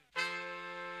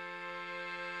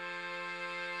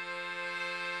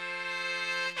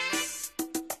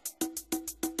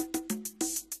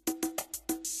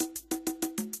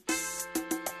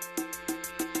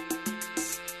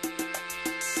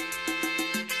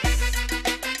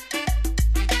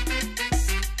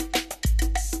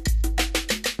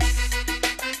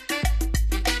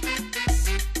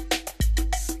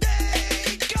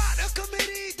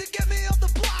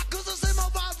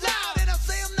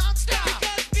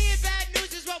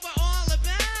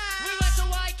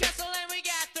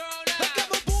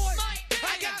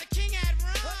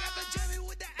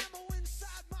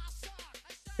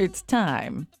It's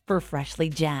time for Freshly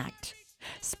Jacked.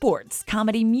 Sports,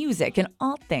 comedy, music, and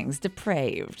all things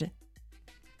depraved.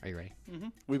 Are you ready? Mm-hmm.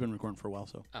 We've been recording for a while,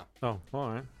 so. Oh, all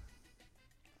right.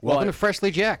 Welcome to Freshly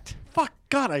Jacked. Fuck,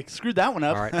 God, I screwed that one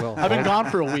up. All right, well, I've been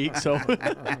gone for a week, so.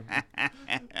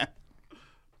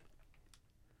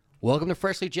 Welcome to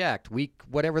Freshly Jacked. Week,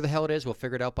 whatever the hell it is, we'll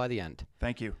figure it out by the end.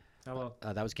 Thank you. Hello.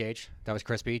 That was Gage. That was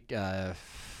Crispy.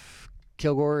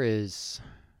 Kilgore is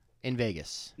in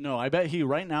Vegas. No, I bet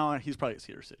right now, he's probably at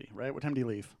Cedar City, right? What time did he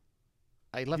leave?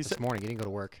 I left this morning. He didn't go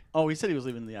to work. Oh, he said he was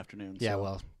leaving in the afternoon. Yeah, so.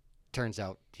 well, turns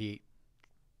out he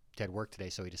had work today,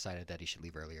 so he decided that he should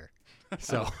leave earlier.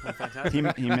 So He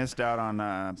missed out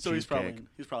on So he's cheesecake.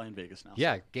 probably in Vegas now.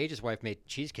 yeah, Gage's wife made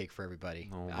cheesecake for everybody.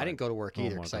 I didn't go to work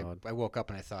either because I woke up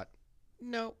and I thought,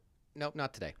 nope,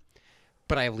 not today.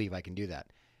 But I have leave. I can do that.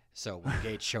 So when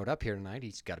Gage showed up here tonight,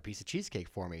 he's got a piece of cheesecake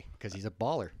for me because he's a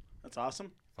baller. That's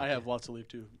awesome. I have lots of leave,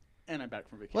 too. And I'm back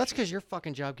from vacation. Well, that's because your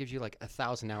fucking job gives you like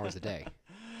 1,000 hours a day.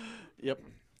 Yep.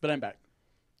 But I'm back.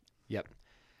 Yep.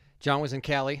 John was in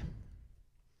Cali.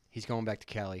 He's going back to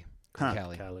Cali. Huh.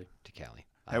 Cali. Cali. To Cali.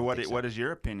 Hey, what is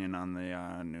your opinion on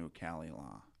the new Cali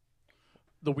law?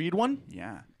 The weed one?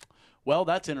 Yeah. Well,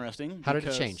 that's interesting. How did it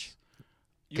because change?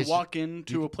 You 'Cause walk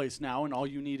into a place now, and all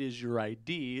you need is your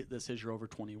ID that says you're over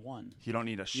 21. You don't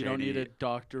need a You don't need a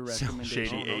doctor recommendation.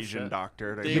 shady No Asian shit.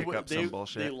 doctor to They, pick w- up they, some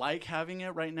bullshit. they like having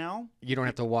it right now. You don't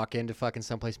have to walk into fucking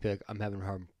someplace and be like, I'm having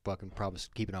hard fucking problems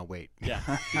keeping on weight. Yeah,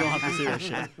 you don't have to say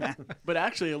that shit. But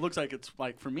actually, it looks like it's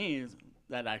like, for me,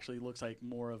 that actually looks like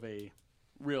more of a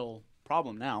real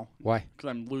problem now. Why? Because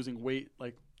I'm losing weight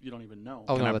like you don't even know.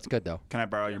 Oh, Can no, I- that's good, though. Can I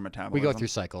borrow your metabolism? We go through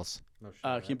cycles. No shit.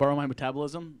 Can you borrow my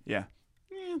metabolism? Yeah.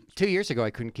 2 years ago, I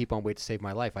couldn't keep on weight to save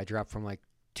my life. I dropped from like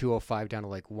 205 down to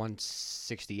like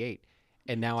 168.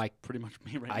 And now Pretty much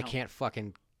me right now. I can't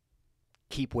fucking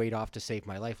keep weight off to save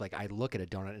my life. Like, I look at a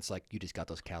donut and it's like, you just got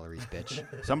those calories, bitch.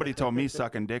 Somebody told me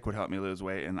sucking dick would help me lose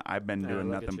weight, and I've been Yeah, doing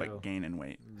look at nothing you. but gaining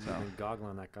weight. You've So, been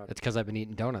goggling that cock. It's because I've been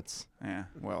eating donuts. yeah,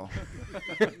 well,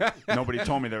 nobody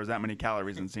told me there was that many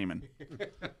calories in semen.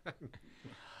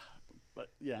 But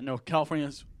yeah, no,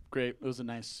 California's great. It was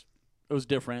it was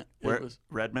different. Where, It was,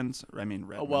 Redlands? I mean,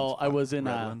 Redlands. well, I was in,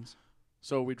 Redlands.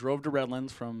 so we drove to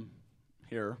Redlands from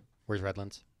here, Where's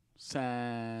Redlands?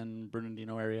 San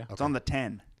Bernardino area. It's on the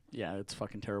 10. Yeah, it's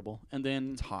fucking terrible. And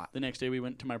then It's hot. the next day we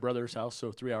went to my brother's house,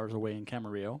 so 3 hours away in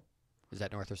Camarillo. Is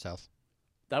that north or south?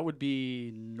 That would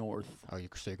be north. Oh,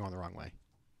 so you're going the wrong way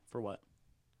For what?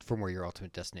 from where your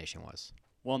ultimate destination was.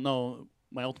 Well, no,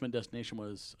 my ultimate destination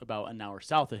was about an hour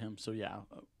south of him, so yeah,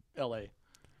 L.A.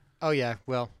 Oh, yeah.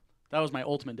 Well, That was my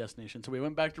ultimate destination. So we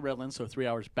went back to Redlands, so 3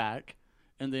 hours back,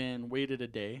 and then waited a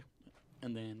day,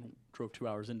 and then drove 2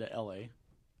 hours into L.A.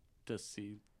 to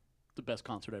see the best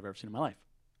concert I've ever seen in my life.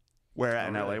 Where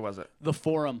in really? LA was it? The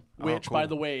Forum, Oh, which, by cool.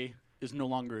 the way, is no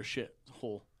longer a shit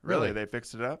hole. Really? They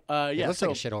fixed it up? it Yeah, looks so,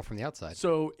 like a shithole from the outside.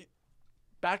 so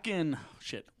back in,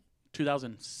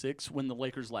 2006, when the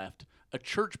Lakers left, a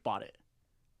church bought it.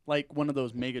 Like one of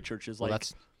those mega churches. Well, like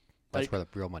that's like- where the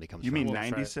real money comes You from. mean Well, that's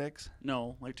right. 96?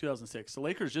 No, like 2006. The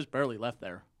Lakers just barely left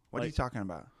there. What are you Like, talking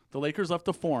about? The Lakers left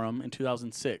the Forum in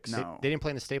 2006. No. They didn't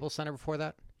play in the Staples Center before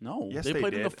that? No, Yes, they they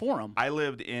played in the did. Forum. I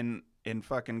lived in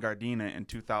fucking Gardena in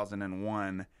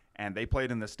 2001, and they played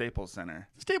in the Staples Center.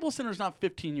 The Staples Center's not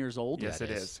 15 years old. Yes, it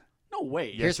it is. is. No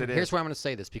way. Yes, it Here's is. where I'm going to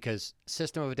say this, because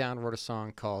System of a Down wrote a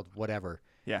song called Whatever,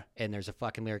 Yeah, and there's a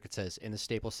fucking lyric that says, in the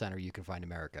Staples Center, you can find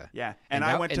America. yeah. And,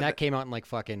 I that, went to and that the, came out in like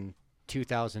fucking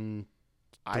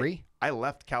 2003? I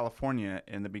left California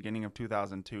in the beginning of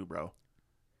 2002, bro.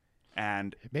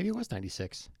 And Maybe it was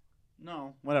 96.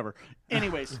 No, whatever.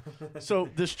 Anyways, so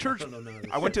this church.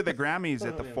 I went to the Grammys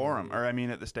at the Forum, or I mean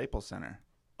at the Staples Center.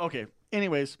 Okay.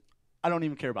 Anyways, I don't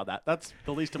even care about that. That's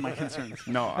the least of my concerns.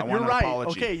 No, I want You're an right.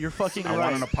 apology. Okay, you're fucking I right.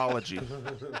 want an apology.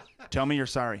 Tell me you're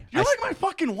sorry. You're like my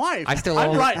fucking wife. I still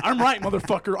I'm owe- right. I'm right,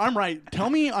 motherfucker. I'm right.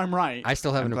 Tell me I'm right. I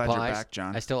still have I'm an glad you're apology. back,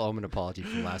 John. I still owe him an apology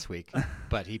from last week,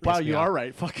 but he pissed Wow, me you off. are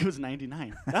right. Fuck, it was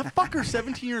 99. That fucker's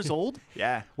 17 years old.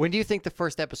 Yeah. When do you think the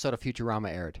first episode of Futurama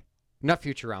aired? Not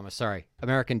Futurama, sorry.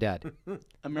 American Dad.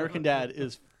 American Dad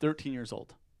is 13 years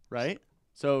old, right?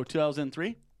 So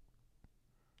 2003.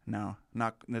 No,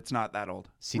 it's not that old.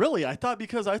 See, Really? I thought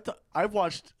because I've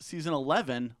watched season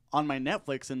 11 on my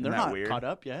Netflix and they're that not weird? caught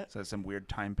up yet. So that's some weird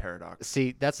time paradox.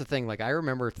 See, that's the thing. Like, I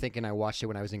remember thinking I watched it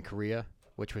when I was in Korea,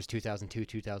 which was 2002,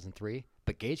 2003.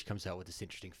 But Gage comes out with this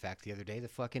interesting fact the other day that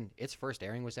fucking its first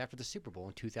airing was after the Super Bowl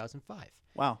in 2005.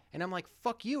 Wow. And I'm like,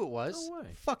 fuck you, it was. No way.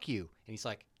 Fuck you. And he's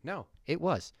like, no, it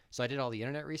was. So I did all the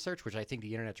internet research, which I think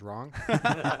the internet's wrong.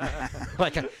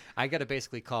 Like, I got to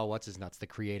basically call what's his nuts, the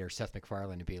creator, Seth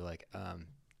MacFarlane, and be like,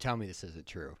 tell me this isn't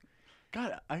true.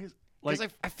 God, Because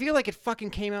I feel like it fucking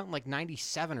came out in like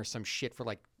 97 or some shit for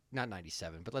like, not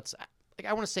 97, but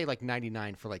I want to say like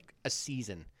 99 for like a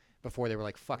season before they were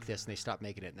like, fuck this, and they stopped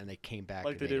making it, and then they came back.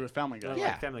 like they did with Family Guy. Yeah.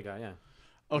 Like Family Guy, yeah.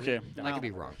 Okay. I could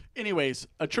be wrong. Anyways,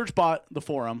 a church bought the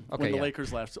Forum when the yeah.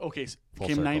 Lakers left. Okay, Full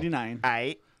came circle.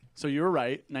 99. So you were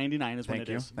right. 99 is when Thank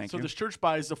it you. is. Thank so you. this church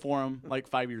buys the Forum like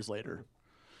 5 years later.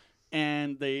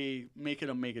 And they make it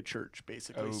a mega church,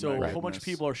 basically. Oh, so my a whole bunch of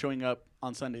goodness. people are showing up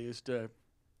on Sundays to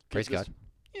Praise get this- God.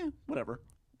 Yeah, whatever.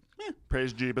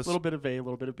 Praise Jeebus. A little bit of A, a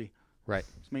little bit of B. Right.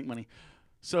 Just make money.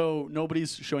 So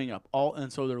nobody's showing up.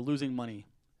 And so they're losing money.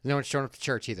 No one's showing up to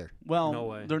church either. Well, No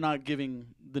way. they're not giving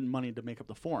the money to make up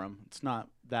the Forum. It's not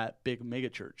that big mega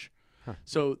church. Huh.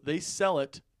 So they sell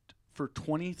it for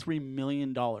 $23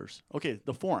 million. Okay,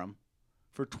 the Forum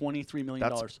for $23 million.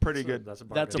 That's pretty good. That's a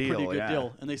That's a bargain. pretty good yeah.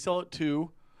 deal. And they sell it to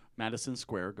Madison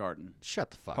Square Garden. Shut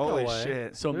the fuck Holy up. way.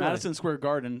 shit. So Really? Madison Square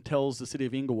Garden tells the city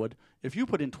of Inglewood, if you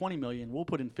put in $20 million, we'll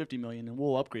put in $50 million, and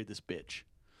we'll upgrade this bitch.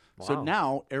 So Wow.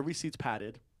 now every seat's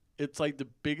padded. It's like the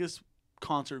biggest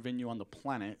concert venue on the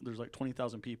planet. There's like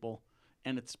 20,000 people,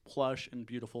 and it's plush and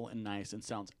beautiful and nice and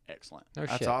sounds excellent. No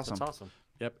That's shit. awesome. That's awesome.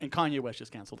 Yep. And Kanye West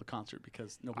just canceled the concert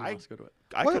because nobody wants to go to it.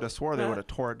 I What? could have swore they would have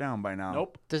tore it down by now.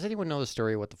 Nope. Does anyone know the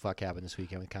story of what the fuck happened this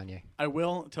weekend with Kanye? I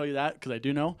will tell you that because I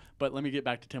do know, but let me get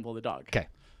back to Temple of the Dog. Okay.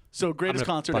 So greatest I'm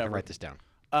gonna concert fucking ever. write this down.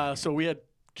 So we had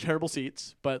terrible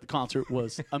seats, but the concert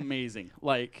was amazing.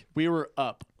 Like we were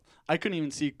up. I couldn't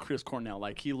even see Chris Cornell.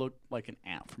 Like he looked like an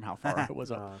ant from how far it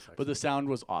was up. that's But the sound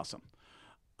was awesome.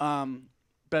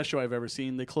 Best show I've ever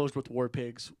seen. They closed with War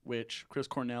Pigs, which Chris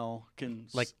Cornell can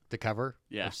Like the cover?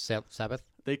 Yeah. Of Sabbath?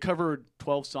 they covered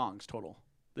 12 songs total.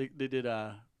 They did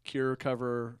a Cure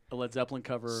cover, a Led Zeppelin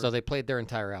cover. So they played their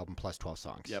entire album plus 12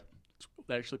 songs. Yep.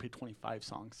 They actually played 25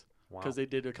 songs Wow. because they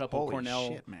did a couple Holy Cornell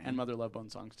shit, man. and Mother Love Bone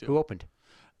songs too. Who opened?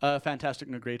 Fantastic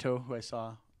Negreto, who I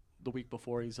saw the week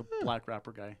before. He's a black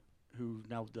rapper guy who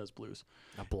now does blues.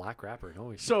 A black rapper.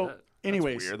 Holy shit. So, That-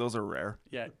 anyways, Weird. Those are rare.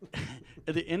 yeah.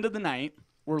 At the end of the night,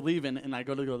 we're leaving, and I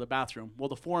go to the bathroom. Well,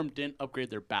 the Forum didn't upgrade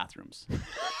their bathrooms.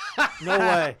 no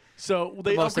way. So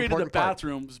they most upgraded the important part.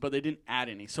 bathrooms, but they didn't add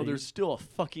any. So there's still a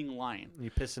fucking line.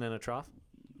 You pissing in a trough?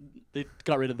 They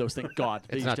got rid of those, thank God.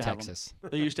 They It's used not to have Texas.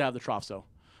 them. They used to have the troughs, though.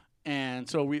 And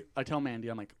so I tell Mandy,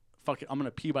 I'm like, fuck it, I'm going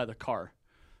to pee by the car.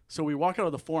 So we walk out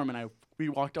of the Forum, and we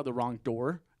walked out the wrong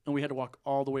door, and we had to walk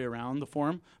all the way around the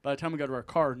Forum. By the time we got to our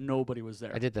car, nobody was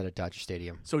there. I did that at Dodger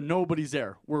Stadium. So nobody's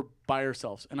there. We're by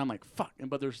ourselves. And I'm like, fuck.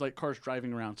 But there's like cars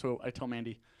driving around. So I tell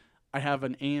Mandy, I have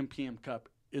an AM PM cup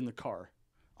in the car.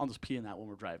 I'll just pee in that when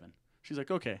we're driving. She's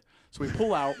like, okay. So we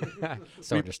pull out.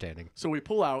 So understanding. So we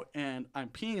pull out, and I'm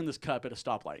peeing in this cup at a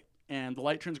stoplight. And the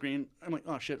light turns green. I'm like,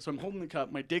 oh, shit. So I'm holding the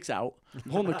cup. My dick's out. I'm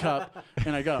holding the cup,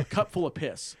 and I got a cup full of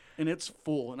piss. And it's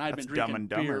full. And I've That's been Dumb drinking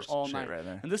and beer Dumber all shit night. right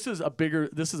there. And this is a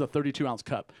 32-ounce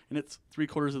cup, and it's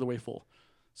 3/4 of the way full.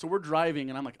 So we're driving,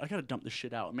 and I'm like, I got to dump this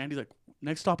shit out. And Mandy's like,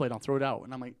 next stoplight, I'll throw it out.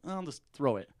 And I'm like, I'll just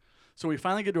throw it. So we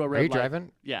finally get to a red Are you light.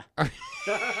 driving? Yeah.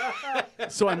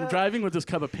 So I'm driving with this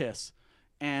cup of piss,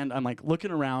 and I'm like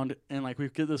looking around, and like we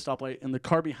get to the stoplight, and the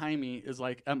car behind me is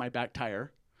like at my back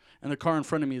tire, and the car in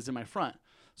front of me is in my front.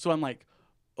 So I'm like,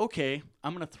 okay,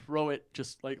 I'm gonna throw it,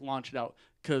 just like launch it out,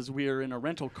 because we are in a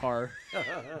rental car,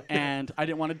 and I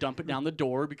didn't want to dump it down the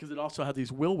door because it also had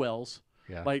these wheel wells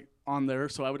Yeah. like on there,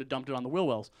 so I would have dumped it on the wheel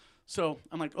wells. So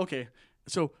I'm like, okay,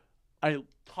 so I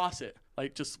toss it,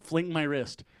 like just fling my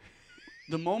wrist.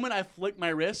 The moment I flick my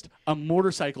wrist, a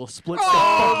motorcycle splits the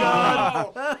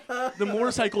fucking The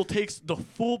motorcycle takes the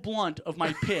full blunt of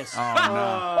my piss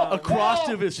across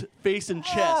to his face and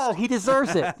chest. he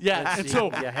deserves it. Yeah, and so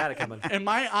You had it coming. and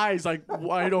my eyes like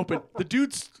wide open. The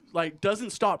dude's like doesn't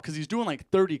stop because he's doing like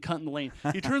 30 cutting the lane.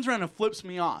 He turns around and flips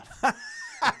me off.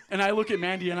 And I look at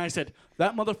Mandy and I said,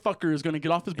 "That motherfucker is going to get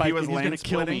off his bike was and he's going lane to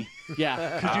kill me."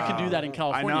 Yeah, because you can do that in I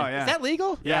California. know, yeah. Is that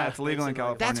legal? Yeah, it's legal in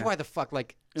California. That's why the fuck,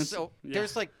 like, It's- so yeah.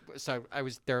 there's like, so I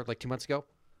was there like 2 months ago,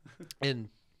 and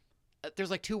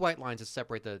there's like two white lines that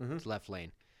separate the left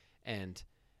lane, and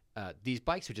these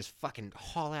bikes would just fucking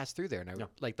haul ass through there, and I would,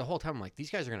 like the whole time I'm like, these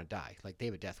guys are gonna die, like they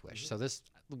have a death wish. So this,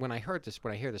 when I hear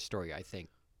this story, I think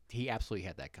he absolutely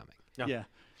had that coming. Yeah.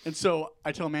 And so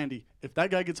I tell Mandy, if that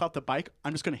guy gets off the bike,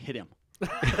 I'm just going to hit him.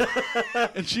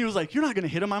 And she was like, you're not going to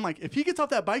hit him. I'm like, if he gets off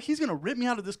that bike, he's going to rip me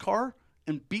out of this car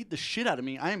and beat the shit out of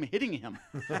me. I am hitting him.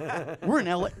 We're in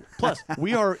LA. Plus,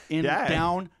 we are in Yeah.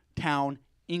 downtown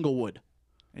Inglewood.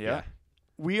 Yeah.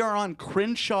 We are on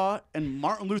Crenshaw and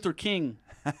Martin Luther King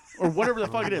or whatever the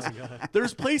fuck it is.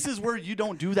 There's places where you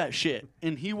don't do that shit.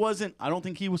 And I don't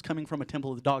think he was coming from a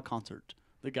Temple of the Dog concert,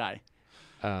 the guy.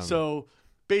 So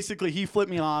basically, he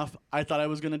flipped me off. I thought I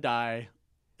was going to die.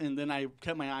 And then I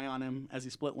kept my eye on him as he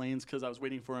split lanes because I was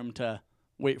waiting for him to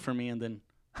wait for me and then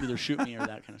either shoot me or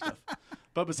that kind of stuff.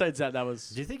 But besides that, that was...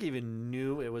 Do you think he even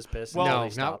knew it was piss? Well,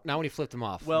 no, not when he flipped him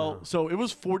off. Well, so it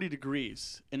was 40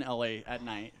 degrees in L.A. at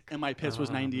night, and my piss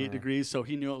was 98 degrees, so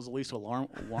he knew it was at least a warm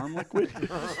liquid.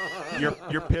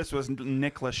 Your piss was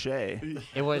Nick Lachey.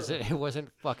 It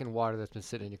wasn't fucking water that's been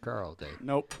sitting in your car all day.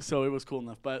 Nope. So it was cool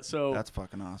enough. But so That's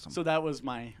fucking awesome. So that was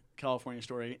my California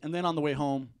story. And then on the way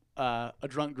home, a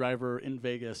drunk driver in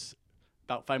Vegas,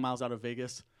 about 5 miles out of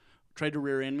Vegas, tried to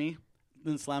rear end me,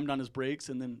 then slammed on his brakes,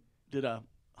 and then did a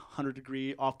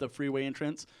 100-degree off the freeway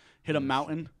entrance, hit a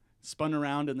mountain, spun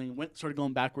around, and then started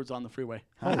going backwards on the freeway.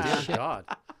 Oh, dear God.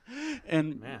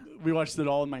 And we watched it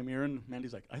all in my mirror, and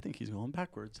Mandy's like, I think he's going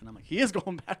backwards. And I'm like, he is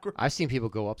going backwards. I've seen people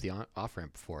go up the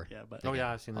off-ramp before. Yeah, but Oh, yeah,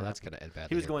 I've seen that. Oh, that's going to end badly.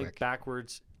 He was here going quick.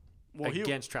 backwards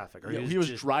against traffic. Or yeah, he was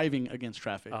just driving against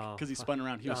traffic Oh. because he spun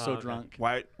around. He was so okay. drunk.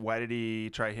 Why did he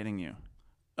try hitting you?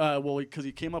 Well, because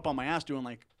he came up on my ass doing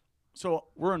like, so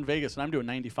we're in Vegas, and I'm doing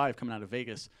 95 coming out of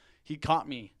Vegas. He caught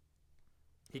me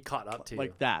He caught up to you.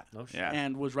 like that. No shit. Yeah.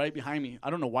 And was right behind me. I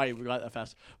don't know why he got that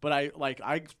fast, but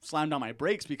I slammed on my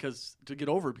brakes to get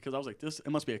over because I was like, it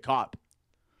must be a cop.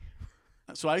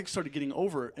 So I started getting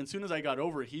over. And as soon as I got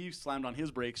over, he slammed on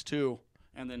his brakes too,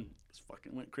 and then it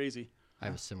fucking went crazy. I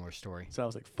have a similar story. So I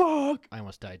was like, fuck. I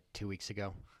almost died 2 weeks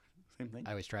ago. Same thing.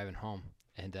 I was driving home,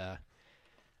 and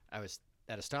I was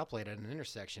at a stoplight at an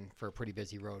intersection for a pretty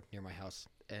busy road near my house,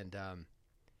 and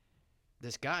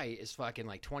this guy is fucking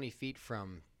like 20 feet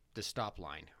from the stop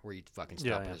line where you fucking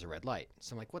stop when there's a red light.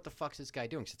 So I'm like, what the fuck's this guy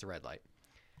doing? 'Cause it's a red light.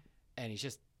 And he's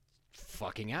just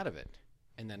fucking out of it.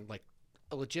 And then like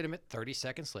a legitimate 30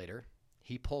 seconds later,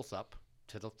 he pulls up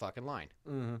to the fucking line.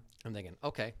 Mm-hmm. I'm thinking,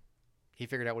 okay, he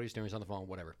figured out what he's doing. He's on the phone,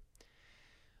 whatever.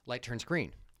 Light turns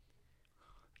green.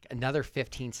 Another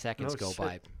 15 seconds go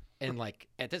by. And like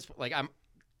at this, like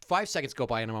 5 seconds go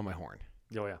by and I'm on my horn.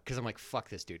 Oh, yeah. Because I'm like, fuck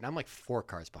this dude. And I'm like 4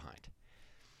 cars behind.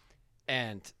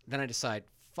 And then I decide,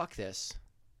 fuck this.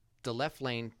 The left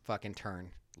lane fucking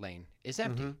turn lane is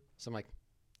empty. Mm-hmm. So I'm like,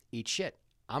 eat shit.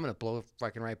 I'm going to blow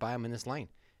fucking right by him in this lane.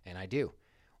 And I do.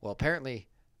 Well, apparently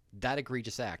that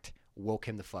egregious act woke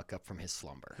him the fuck up from his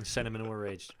slumber. Sent him into a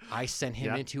rage. I sent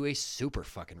him into a super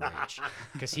fucking rage.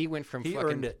 Because he went from He fucking...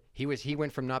 earned it. He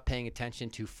went from not paying attention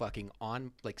to fucking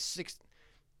on like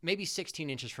maybe 16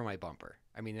 inches from my bumper.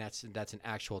 I mean, that's an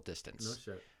actual distance.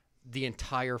 No shit. The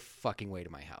entire fucking way to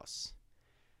my house.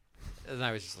 And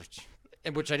I was just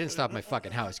like, which I didn't stop at my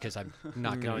fucking house because I'm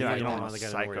not going to Yeah, do you don't that. want the guy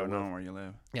to know where Psycho you knowing live. where you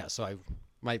live. Yeah, so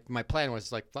my plan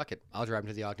was like, fuck it, I'll drive him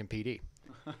to the Ogden PD.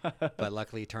 But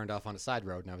luckily he turned off on a side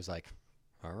road, and I was like,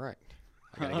 all right,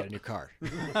 I got to get a new car.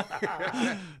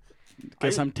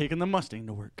 Guess I'm taking the Mustang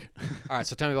to work. All right,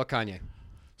 so tell me about Kanye.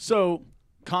 So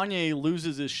Kanye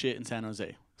loses his shit in San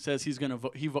Jose. Says he's gonna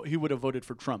vote. He would have voted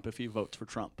for Trump if he votes for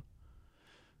Trump.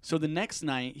 So the next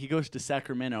night he goes to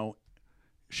Sacramento,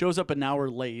 shows up an hour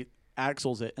late,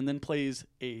 axles it, and then plays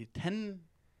a 10.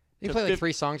 You to play like 5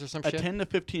 3 songs or some a shit? 10 to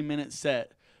 15 minute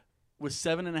set with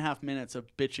 7.5 minutes of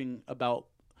bitching about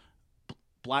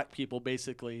black people,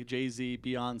 basically Jay-Z,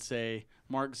 Beyonce,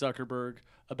 Mark Zuckerberg,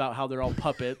 about how they're all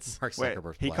puppets. Mark Wait,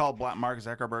 Zuckerberg's he black. called Mark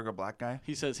Zuckerberg a black guy?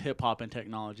 He says hip hop and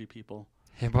technology people.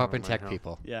 Hip hop and my tech hell.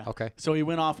 people. Yeah. Okay. So he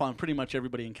went off on pretty much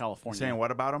everybody in California. Saying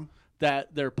what about him?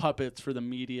 That they're puppets for the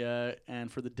media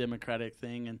and for the Democratic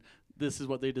thing, and this is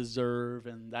what they deserve,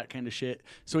 and that kind of shit.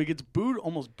 So he gets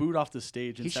almost booed off the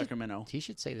stage in Sacramento. He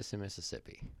should say this in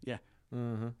Mississippi. Yeah.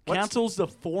 Mm-hmm. Cancels the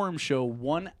Forum show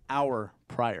 1 hour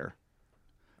prior.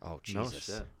 Oh, No Jesus.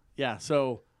 shit. Yeah,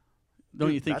 so don't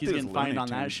Dude, you think that he's dude's getting fined Looney on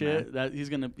that Tunes, shit? man.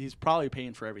 That he's probably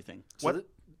paying for everything. So What-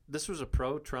 this was a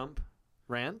pro-Trump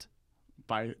rant?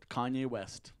 By Kanye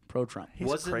West, pro-Trump. He's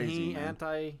Wasn't crazy, he man.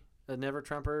 a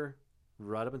never-Trumper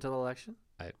right up until the election?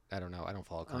 I don't know. I don't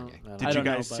follow Kanye. I don't Did I you don't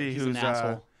know, guys but see he's an who's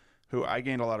asshole. who I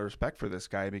gained a lot of respect for this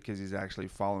guy because he's actually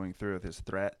following through with his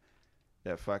threat.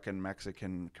 That fucking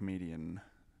Mexican comedian.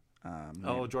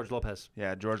 Oh, George Lopez.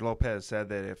 Yeah, George Lopez said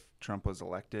that if Trump was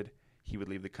elected, he would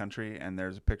leave the country, and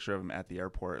there's a picture of him at the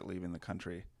airport leaving the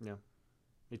country. Yeah.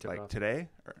 He took Like off. today?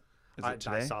 Or is I it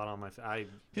today? saw it on my...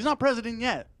 He's not president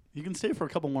yet. He can stay for a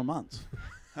couple more months.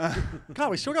 God,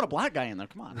 we still got a black guy in there.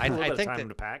 Come on. I a little bit of think time that-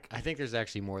 to pack. I think there's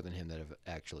actually more than him that have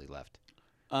actually left.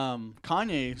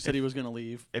 Kanye said he was going to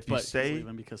leave, if you but say- he's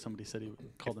leaving because somebody said he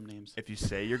called him names. If you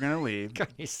say you're gonna leave,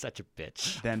 He's such a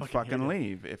bitch. then fucking fucking hate it.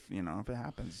 leave. If it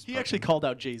happens. He actually called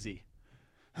out Jay-Z.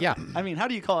 Yeah. I mean, how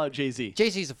do you call out Jay-Z?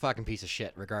 Jay-Z's a fucking piece of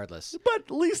shit, regardless. But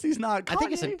at least he's not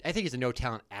Kanye. I think he's a no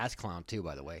talent ass clown too.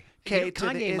 By the way, K to the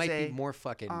Kanye might is be more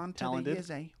fucking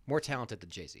talented. more talented than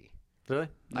Jay-Z. Really?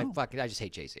 I just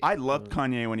hate Jay-Z. I loved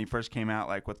Kanye when he first came out,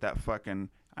 like with that fucking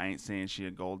 "I ain't saying she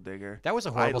a gold digger." That was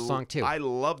a horrible song too. I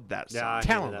loved that song. Yeah, I hated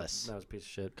Talentless. That was a piece of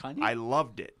shit. Kanye? I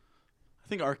loved it. I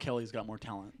think R. Kelly's got more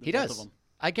talent than He both does. of them.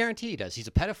 I guarantee he does. He's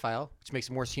a pedophile, which makes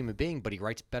him a worse human being, but he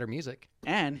writes better music.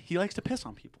 And he likes to piss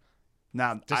on people.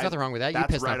 Now, There's nothing wrong with that. You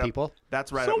that's pissed on right up- people.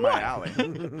 That's right So up my what? alley.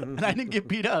 And I didn't get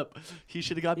beat up. He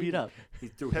should have got beat up. He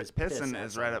threw his Pissing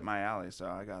piss is right up my alley, so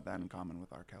I got that in common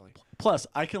with R. Kelly. Plus,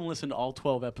 I can listen to all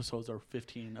 12 episodes or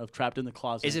 15 of Trapped in the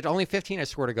Closet. Is it only 15? I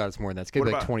swear to God, it's more than that. It's going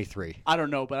to What be like about- 23. I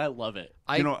don't know, but I love it.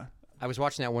 You know what? I was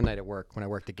watching that one night at work when I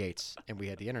worked at Gates, and we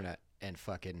had the internet, and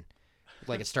fucking,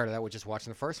 like, it started out with just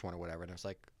watching the first one or whatever, and I was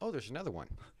like, oh, there's another one.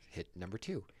 Hit number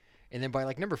 2. And then by,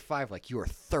 like, number 5, like, you are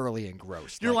thoroughly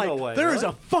engrossed. You're like, no way, there is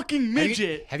really? a fucking have you-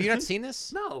 midget. Have you not seen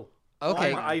this? No.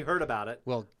 Okay. Well, I heard about it.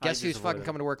 Well, I guess just who's fucking avoided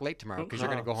coming to work late tomorrow? Because you're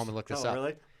going to go home and look this oh, up.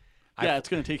 Really? Yeah, it's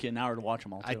going to take you an hour to watch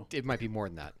them all, too. It might be more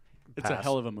than that. It's a Pass.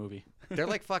 hell of a movie. They're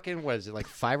like fucking, what is it, like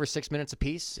 5 or 6 minutes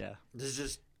apiece? Yeah. This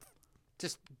is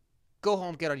Just go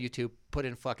home, get on YouTube, put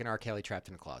in fucking R. Kelly Trapped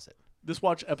in a Closet. Just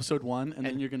watch episode 1, and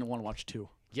then you're going to want to watch 2.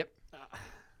 Yep.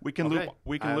 We can Okay.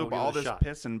 loop I will give all it a this shot.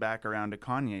 pissing back around to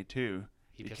Kanye too,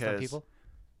 He pissed on because people?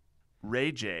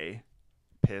 Ray J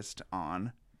pissed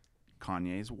on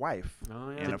Kanye's wife Oh,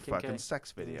 yeah. in a Okay. fucking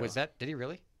sex video. Did he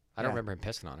really? I don't Yeah. remember him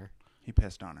pissing on her. He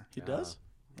pissed on her. He does?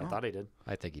 I thought he did.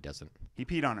 I think he doesn't. He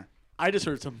peed on her. I just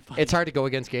heard some funny, It's hard to go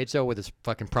against Gage, though, with his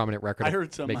fucking prominent record I of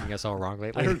heard some, making us all wrong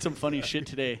lately. I heard some funny shit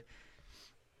today.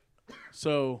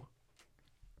 So,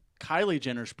 Kylie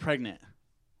Jenner's pregnant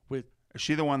with, Is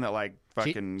she the one that like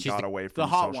fucking she's got the- away the from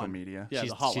hot social one. media? Yeah, she's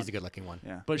the hot she's one. the good-looking one.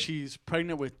 Yeah. But she's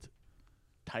pregnant with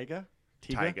Tyga?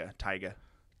 Tyga.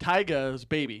 Tyga's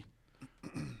baby.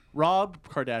 Rob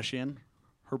Kardashian,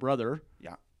 her brother,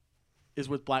 Yeah. is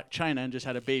with Black China and just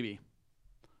had a baby.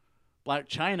 Black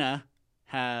China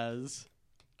has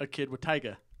a kid with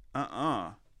Tyga.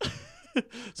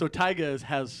 So Tyga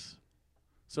has,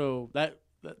 so that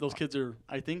those kids are,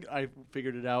 I think I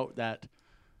figured it out that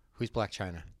Who's Black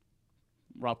China?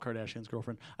 Rob Kardashian's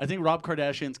girlfriend. I think Rob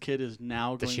Kardashian's kid is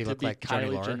now Does going she to look be like Johnny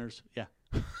Kylie Laura? Jenner's. Yeah.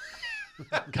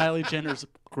 Kylie Jenner's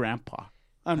grandpa.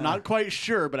 I'm not quite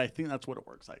sure, but I think that's what it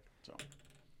works like. So,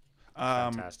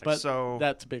 Fantastic. but So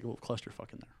that's a big little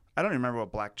clusterfuck in there. I don't even remember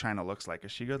what Black China looks like.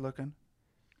 Is she good looking?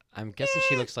 I'm guessing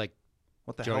she looks like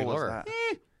What the Joey hell was Laura.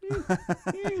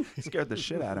 that? Scared the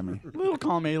shit out of me. A little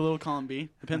column A, a little column B.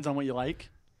 Depends on what you like.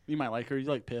 You might like her. You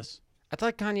like piss. I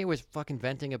thought Kanye was fucking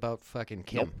venting about fucking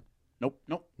Kim.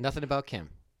 Nope. Nothing about Kim.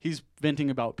 He's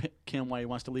venting about Kim why he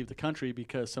wants to leave the country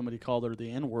because somebody called her the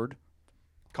N-word.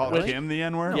 Called Really? Kim the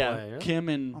N-word? Yeah, way, really? Kim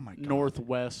in Oh my God.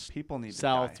 Northwest, People need to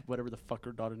South, die. whatever the fuck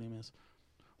her daughter name is.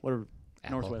 Whatever.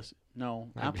 Apple. Northwest. No,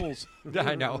 I mean- Apple's.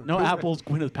 I know. No, Apple's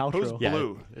Gwyneth Paltrow. Who's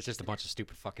Blue? It's just a bunch of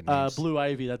stupid fucking names. Blue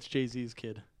Ivy. That's Jay-Z's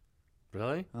kid.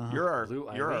 Really? Uh-huh. You're Blue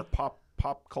our Ivy?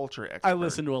 pop culture expert. I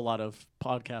listen to a lot of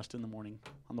podcasts in the morning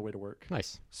on the way to work.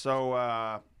 Nice. So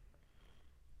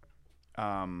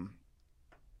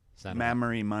Sound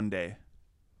Memory Monday.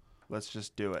 Let's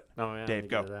just do it. Oh yeah. Dave, we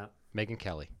go. did that. Megan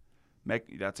Kelly.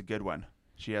 That's a good one.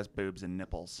 She has boobs and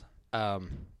nipples.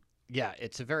 Yeah,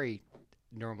 it's a very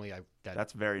normally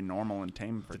That's very normal and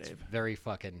tame for it's Dave. very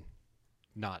fucking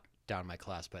not down my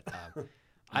class, but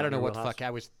I don't know what the fuck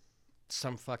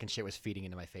some fucking shit was feeding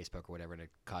into my Facebook or whatever, and it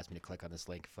caused me to click on this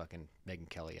link. Fucking Megan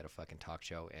Kelly at a fucking talk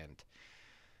show, and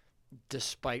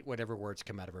despite whatever words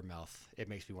come out of her mouth, it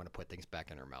makes me want to put things back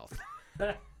in her mouth.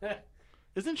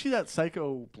 Isn't she that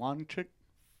psycho blonde chick?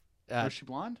 Is she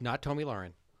blonde? Not Tommy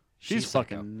Lauren. She's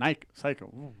psycho. fucking psycho.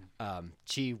 Ooh.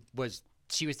 She was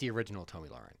the original Tommy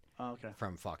Lauren Oh, okay.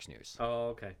 from Fox News. Oh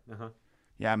okay.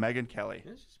 Yeah, Megan Kelly.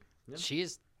 Yeah. She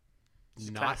is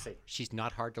not. classy. She's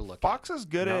not hard to look at. Fox is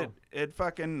good No. at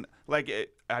fucking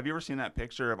have you ever seen that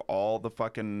picture of all the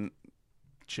fucking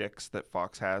chicks that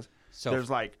Fox has? So There's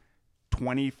like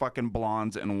 20 fucking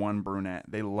blondes and one brunette.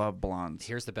 They love blondes.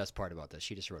 here's the best part about this.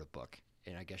 She just wrote a book,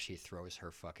 and I guess she throws her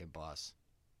fucking boss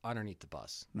underneath the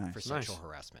bus Nice. for sexual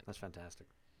harassment, That's fantastic.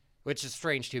 which is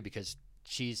strange too because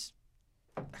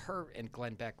her and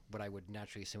Glenn Beck, what I would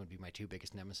naturally assume would be my two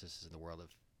biggest nemesis in the world,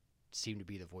 have seemed to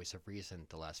be the voice of reason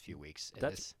the last few weeks. And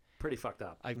That's pretty fucked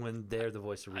up. When they're the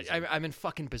voice of reason. I'm in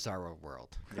fucking bizarro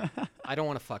world. I don't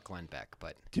want to fuck Glenn Beck,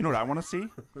 but Do you know what I want to see?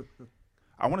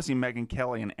 I want to see Megan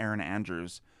Kelly and Aaron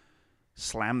Andrews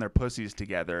slam their pussies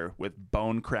together with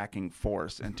bone-cracking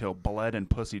force until blood and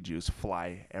pussy juice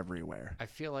fly everywhere. I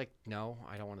feel like, no,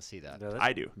 I don't want to see that. No,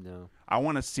 I do. No. I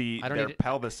want to see I don't their need it.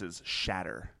 pelvises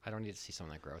shatter. I don't need to see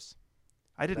something that gross.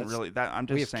 I didn't That's- really. That I'm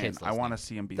We just have saying. kids I want to listening.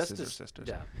 see them be That's scissor just- sisters.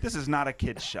 yeah. This is not a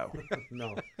kids show.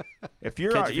 No. If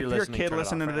you're Kids, a, if you're if you're a listening, kid turn it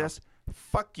listening off to right this,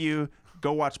 fuck you.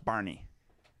 Go watch Barney.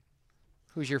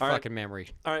 Who's your All right. fucking memory?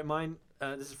 All right, mine.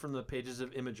 This is from the pages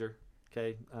of Imager.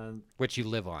 Okay. Which you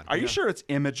live on? Are you sure it's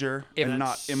Imager and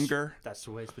not That's- Imgur? That's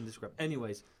the way it's been described.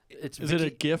 Anyways, it's Is it a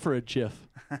Vicky, GIF or a GIF?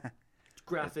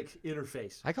 graphic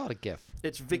interface. I call it a GIF.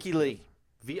 It's Vicky Lee.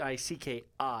 Vicki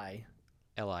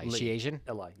L.I. Lee. She Asian?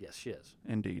 Li. Yes, she is.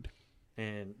 Indeed.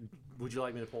 And would you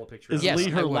like me to pull a picture? Is Yes, Lee I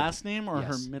her would. last name or Yes.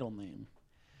 her middle name?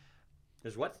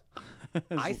 Is what?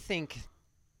 I think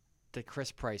that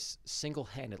Chris Price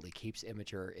single-handedly keeps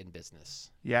Imager in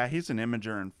business. Yeah, he's an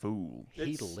Imager and fool. He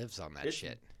It's- lives on that it's-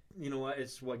 shit. You know what?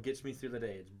 It's what gets me through the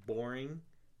day. It's boring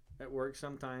at work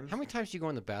sometimes. How many times do you go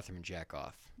in the bathroom and jack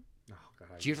off? Oh, God.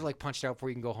 Do you have to like punch it out before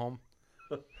you can go home?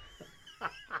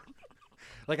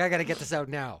 Like, I got to get this out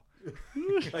now.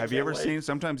 Have you ever seen?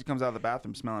 Sometimes he comes out of the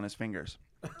bathroom smelling his fingers.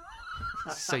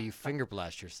 So you finger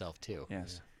blast yourself too.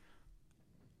 Yes,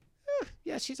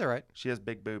 Yeah, she's all right. she has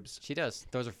big boobs, She does.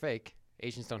 Those are fake.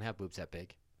 Asians don't have boobs that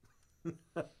big.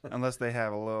 unless they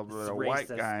have a little bit It's of white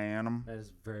racist. guy in them. That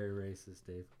is very racist,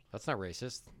 Dave. That's not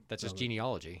racist. That's just No.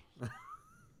 genealogy.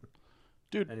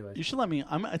 Dude, Anyways. you should let me.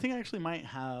 I think I actually might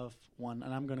have one,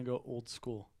 and I'm going to go old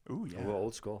school. Ooh, yeah. Well,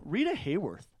 old school. Rita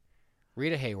Hayworth.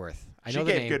 Rita Hayworth. I She know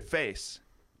the gave name. good face.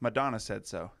 Madonna said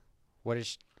so. What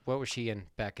was she in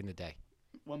back in the day?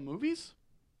 What movies?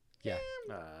 Yeah.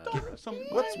 Some,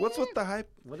 What's with the hype?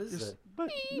 What is it?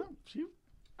 But no, she.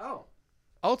 Oh.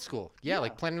 Old school. Yeah, Yeah.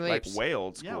 like Planet of the Like Apes. way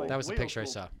old Yeah, school. like That was the way picture I old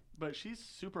school. saw. But she's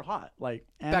super hot. Like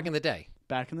and Back in the day.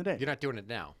 back in the day. You're not doing it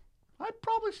now. I'd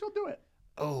probably still do it.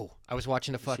 Oh, I was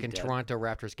watching a she fucking dead? Toronto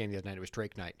Raptors game the other night. It was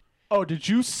Drake night. Oh, did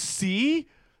you see?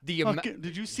 The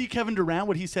Did you see Kevin Durant?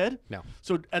 What he said? No.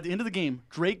 So at the end of the game,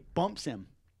 Drake bumps him,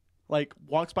 like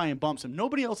walks by and bumps him.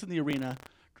 Nobody else in the arena.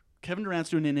 Kevin Durant's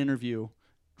doing an interview.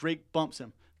 Drake bumps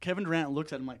him. Kevin Durant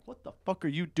looks at him like, "What the fuck are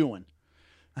you doing?"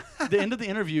 At the end of the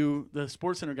interview, the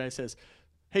Sports Center guy says,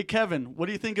 "Hey Kevin, what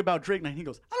do you think about Drake night?" And he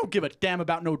goes, "I don't give a damn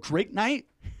about no Drake night.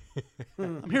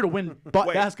 I'm here to win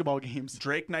Wait. basketball games."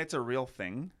 Drake Night's a real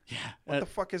thing? Yeah. What the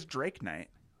fuck is Drake Night?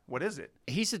 What is it?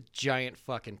 He's a giant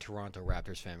fucking Toronto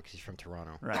Raptors fan because he's from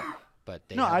Toronto. Right. But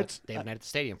they No, have, I'd- they have a night at the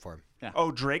stadium for him. Oh,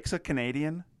 Drake's a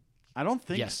Canadian? I don't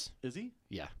think. Yes. Is he?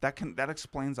 Yeah. That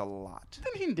explains a lot.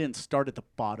 Then he didn't start at the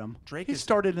bottom. Drake he is-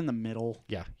 started in the middle.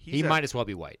 Yeah. He's He a- might as well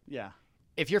be white. Yeah.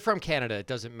 If you're from Canada, it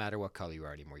doesn't matter what color you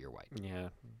are anymore. You're white. Yeah.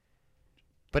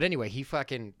 But anyway, he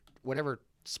fucking whatever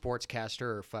sportscaster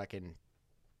or fucking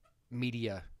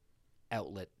media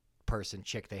outlet person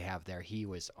chick they have there, he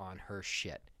was on her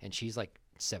shit, and she's like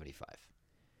 75.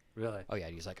 Really? Oh yeah,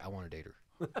 and he's like, I want to date her.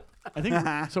 I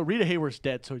think so. Rita Hayworth's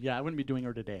dead, so yeah, I wouldn't be doing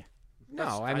her today. No,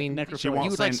 I mean, necrophilia. She you won't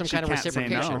would say- like some she kind of can't say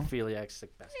no. reciprocation, Necrophiliac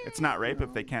sick bastard. It's not rape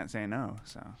if they can't say no.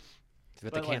 So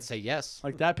but they But, can't like- say yes.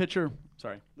 Like that picture.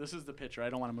 Sorry, this is the picture. I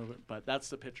don't want to move it, but that's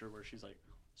the picture where she's like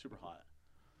super hot.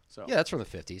 So Yeah, that's from the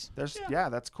 50s. there's Yeah. yeah,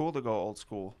 that's cool to go old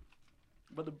school.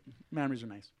 but the memories are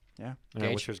nice. Yeah. Yeah,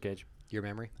 Gage? what's yours, Gage? Your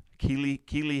memory?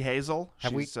 Keely Hazel.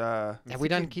 Have we- She's Have we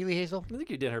done Keely Hazel? I think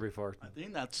you did her before. I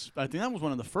think that was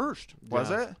one of the first. was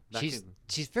Yeah. it? Back She's in-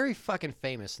 she's very fucking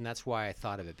famous, and that's why I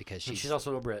thought of it because and she's. she's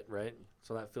also a Brit, right?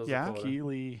 So that feels Yeah. like quota.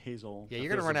 Keely Hazel. yeah, that you're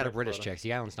gonna feels run a out of bit British quota. chicks.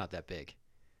 The island's not that big.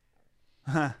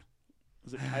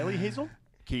 Is it Kylie Hazel?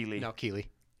 Keely. No, Keely.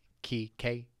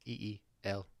 Keeley.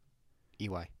 That's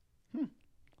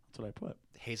what I put.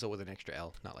 Hazel with an extra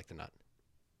L, not like the nut.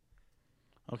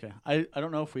 Okay, I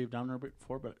don't know if we've done her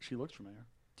before, but she looks familiar.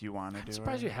 Do you want to do I'm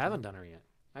surprised her? you haven't done her yet.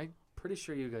 I'm pretty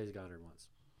sure you guys got her once.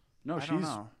 No, I she's don't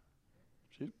know.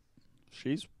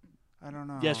 she's I don't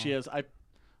know. yes, she is.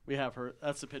 We have her.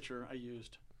 That's the picture I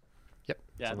used. Yep.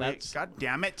 Yeah, Wait, that's God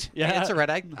damn it. yeah. It's a red.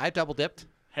 I double dipped.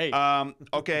 Hey, I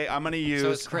Okay, I'm gonna is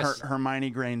use Chris. Hermione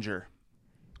Granger.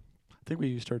 think we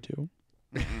used her too.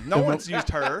 No one's used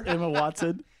her. Emma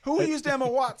Watson. Who used Emma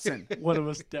Watson? One of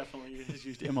us definitely has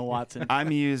used Emma Watson.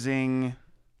 I'm using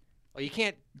Well, you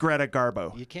can't Greta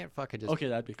Garbo. fucking just. Okay,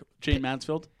 that'd be cool. Jane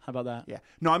Mansfield. How about that? Yeah.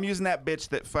 No, I'm using that bitch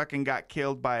that fucking got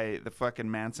killed by the fucking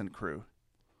Manson crew.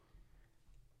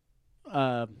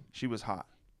 She was hot.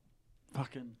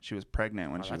 Fucking. She was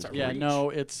pregnant when Oh, she was. that's a Yeah, Reach. no,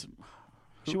 it's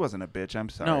She wasn't a bitch. I'm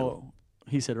sorry. no.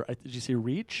 He said, did you see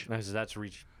Reach? That's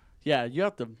reach. Yeah, you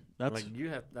have to. That's Like you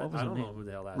have. what I was her don't know name? who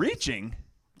the hell that is. Reaching.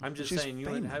 I'm just She's saying. You.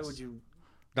 How famous. would you?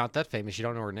 Not that famous. You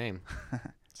don't know her name.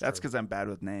 That's because I'm bad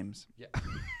with names. Yeah.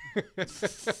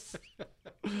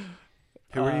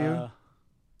 Who are you?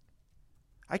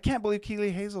 I can't believe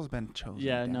Keeley Hazel's been chosen.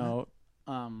 Yeah, damn no.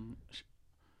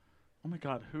 Oh my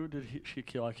God, who did she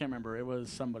kill? I can't remember. It was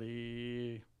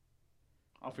somebody.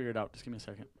 I'll figure it out. Just give me a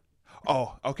second.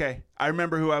 Oh, okay. I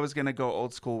remember who I was going to go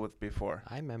old school with before.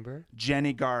 I remember.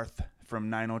 Jenny Garth from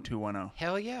 90210.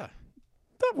 Hell yeah.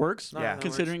 That works. Yeah.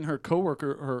 Considering her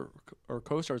coworker, her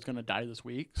co-star is going to die this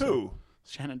week. So Who?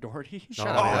 Shannon Doherty. Shut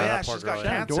Oh, up. yeah, that poor she's got girl.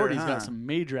 Shannon cancer, Doherty's huh? got some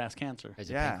major ass cancer. Is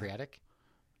it Yeah. pancreatic?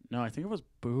 No, I think it was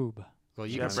boob. Well,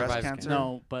 you She can had breast survive. cancer?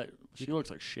 No, but she looks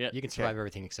like shit. You can survive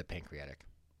everything except pancreatic.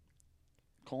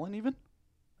 Colon even?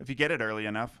 If you get it early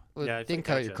enough. Well, Yeah, I they can think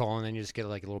cut out that's your it. colon, then you just get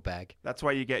like a little bag. That's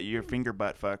why you get your finger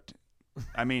butt fucked.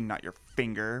 I mean, not your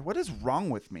finger. What is wrong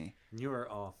with me? You are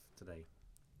off today.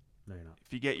 No, you're not.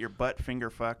 If you get your butt finger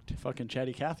fucked, Fucking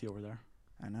chatty Cathy over there.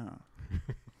 I know.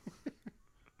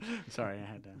 Sorry, I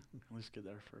had to. Let's get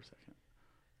there for a second.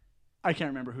 I can't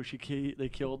remember who they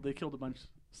killed. They killed a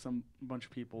bunch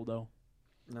of people though.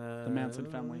 The Manson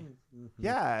family.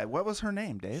 Yeah, what was her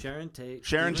name, Dave? Sharon Tate.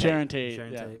 Sharon Sharon Tate.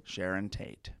 Sharon Yeah. Tate. Sharon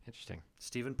Tate. Interesting.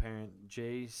 Stephen Parent,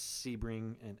 Jay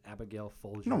Sebring, and Abigail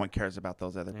Folger. No one cares about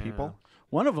those other Yeah. people.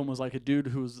 One of them was like a dude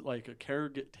who was like a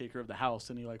caretaker of the house,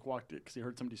 and he like walked it because he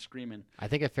heard somebody screaming. I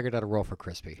think I figured out a role for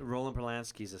Crispy. Roland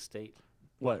Polanski's estate.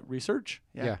 What research?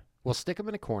 Yeah. We'll stick him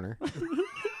in a corner.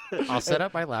 I'll set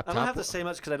up my I laptop. don't have to say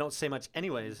much because I don't say much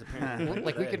anyways. Apparently, Well,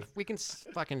 like we can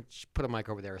fucking put a mic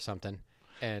over there or something,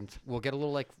 and we'll get a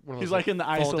little like one of those. He's like in the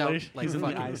fold out, isolation. like He's in the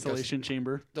fucking isolation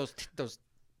chamber.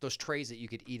 those trays that you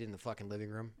could eat in the fucking living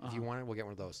room if you wanted. We'll get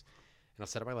one of those, and I'll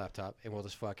set up my laptop, and we'll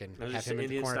just fucking There's have just him in the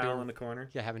Indian corner style doing. in the corner.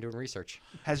 Yeah, have him doing research.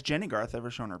 Has Jenny Garth ever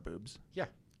shown her boobs? Yeah.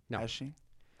 No. Has she?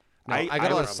 No, I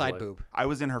got a lot of side probably. boob. I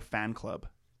was in her fan club.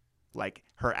 Like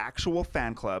her actual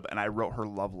fan club, and I wrote her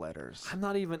love letters. I'm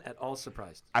not even at all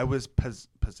surprised. I was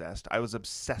possessed. I was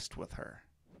obsessed with her.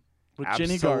 With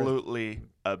Jenny Garth. Absolutely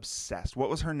obsessed. What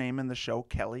was her name in the show?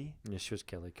 Kelly? Yeah, she was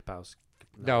Kelly Kapowski.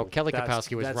 No, Kelly that's-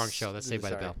 Kapowski was wrong that's- show. That's Saved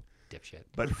by the sorry. Bell. Dipshit.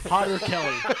 But Hotter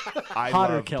Kelly. I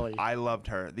Hotter loved, Kelly. I loved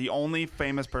her. The only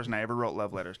famous person I ever wrote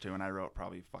love letters to, and I wrote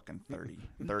probably fucking 30.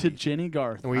 To Jenny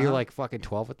Garth. And were you like fucking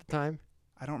 12 at the time?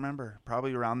 I don't remember.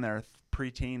 Probably around there.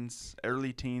 Pre-teens,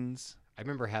 early teens. I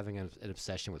remember having an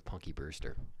obsession with Punky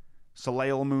Brewster.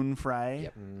 Soleil Moon Frye.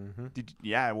 Yep.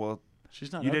 Yeah, well,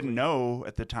 She's not. you ugly. didn't know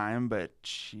at the time, but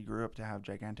she grew up to have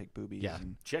gigantic boobies. Yeah.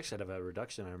 And, She actually had a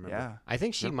reduction, I remember. yeah. I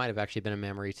think she might have actually been a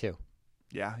memory too.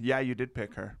 Yeah. Yeah, you did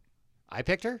pick her. I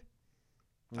picked her.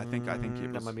 I think it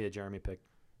That was. might be a Jeremy pick.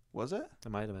 Was it? It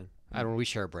might have been. I don't know. We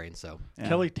share a brain, so Yeah.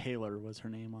 Kelly Taylor was her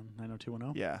name on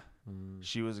 90210. Yeah.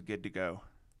 She was good to go.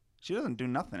 She doesn't do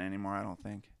nothing anymore, I don't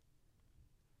think.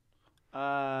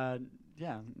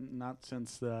 Yeah, not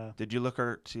since the. Did you look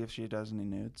her see if she does any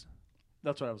nudes?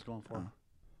 That's what I was going for. Oh.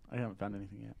 I haven't found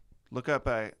anything yet. Look up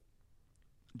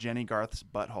Jenny Garth's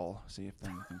butthole. See if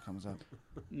anything comes up.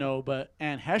 No, but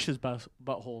Anne Heche's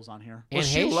butthole's on here. And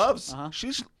She Heche? loves. Uh-huh.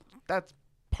 That's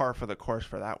par for the course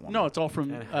for that one. No, it's all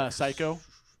from Anne Psycho,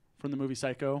 from the movie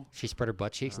Psycho. she spread her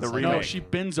butt cheeks. The and remake. No, she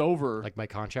bends over. like Mike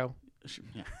Concho.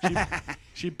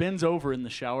 She bends over in the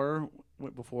shower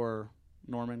before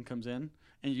Norman comes in,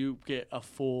 and you get a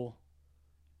full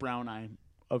brown eye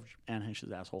of Anne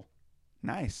Heche's asshole.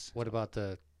 Nice. What about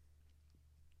the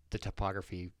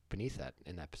topography beneath that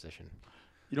in that position?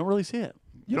 You don't really see it.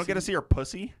 You don't get to see her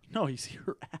pussy. No, you see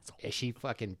her asshole Is she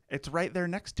fucking? It's right there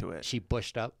next to it. She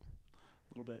bushed up.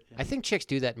 a little bit. Yeah. I think chicks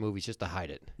do that in movies just to hide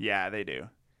it. Yeah, they do.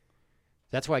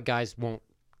 That's why guys won't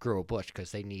grow a bush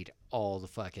because they need all the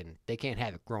fucking. They can't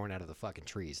have it growing out of the fucking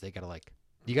trees. They gotta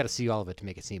you gotta see all of it to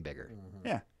make it seem bigger.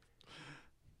 Yeah.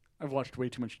 I've watched way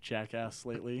too much Jackass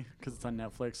lately because it's on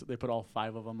Netflix. They put all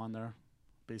 5 of them on there,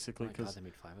 basically. Oh my God, Because they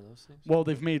made 5 of those things? well,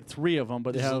 they've made 3 of them,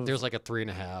 but they have. There's like a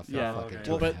 3.5. Yeah. fucking Okay. 2.5.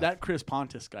 Well, but that Chris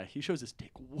Pontus guy, he shows his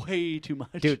dick way too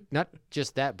much. Dude, not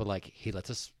just that, but like he lets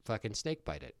us fucking snake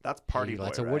bite it. That's Party He Boy,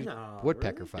 lets a right? No,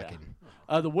 woodpecker really? fucking.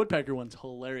 The woodpecker one's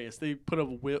hilarious. They put a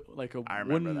I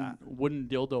remember that. wooden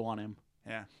dildo on him,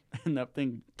 Yeah. and that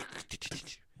thing.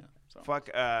 Fuck.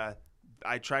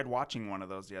 I tried watching one of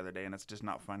those the other day, and it's just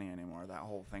not funny anymore. That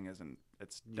whole thing isn't.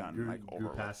 It's done Grew- like grew over.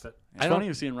 past it. It's funny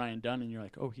you seeing Ryan Dunn, and you're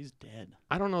like, oh, he's dead.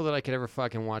 I don't know that I could ever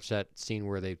fucking watch that scene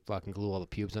where they fucking glue all the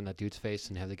pubes on that dude's face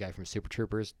and have the guy from Super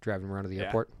Troopers driving him around to the Yeah.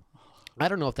 airport. I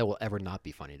don't know if that will ever not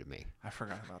be funny to me. I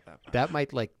forgot about that. part. That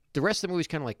might like the rest of the movie's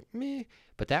kind of like meh,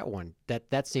 but that one,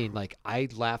 that scene, like I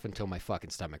laugh until my fucking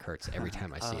stomach hurts every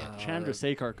time I see it. Chandra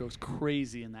Sekhar goes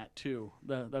crazy in that too.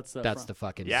 That's That's the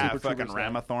fucking Yeah, Super fucking Troopers guy.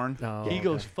 Ramathorn. No. He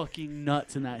goes fucking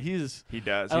nuts in that. He does. I He like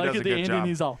does at a the good end, job. and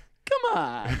he's all, Come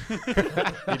on.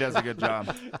 He does a good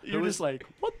job. You're just like,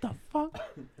 what the fuck?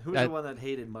 Who was the one that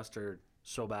hated mustard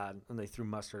so bad, and they threw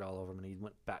mustard all over him, and he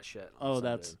went batshit? Oh,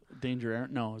 that's Danger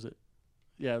Aaron. No, is it?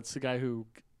 Yeah, it's the guy who.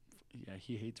 Yeah,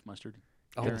 he hates mustard.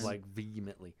 Oh, like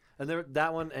vehemently. And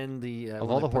that one and the of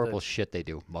all the horrible shit they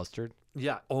do, mustard.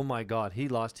 Yeah. Oh my God, he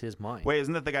lost his mind. Wait,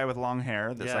 isn't that the guy with long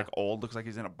hair that's like old? Looks like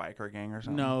he's in a biker gang or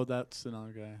something. No, that's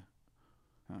another guy.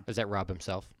 Is that Rob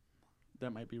himself?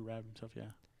 That might be Rab himself. Yeah.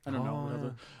 I don't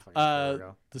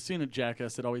know. The scene of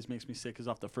Jackass that always makes me sick is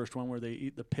off the first one where they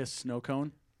eat the piss snow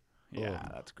cone. Yeah,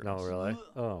 that's gross. No, really?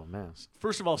 Oh man.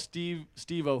 First of all,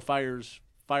 Steve-O fires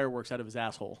fireworks out of his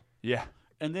asshole. Yeah.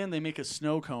 And then they make a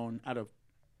snow cone out of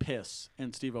piss,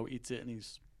 and Steve-O eats it, and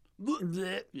he's.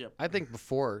 Yep. I think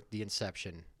before the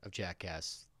inception of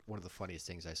Jackass, one of the funniest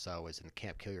things I saw was in the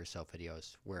Can't Kill Yourself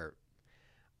videos where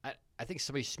I think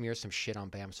somebody smears some shit on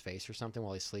Bam's face or something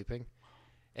while he's sleeping.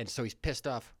 And so he's pissed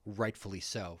off, rightfully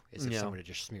so, as if someone had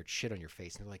just smeared shit on your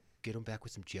face. And they're like, get him back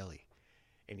with some jelly.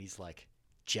 And he's like,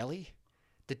 jelly?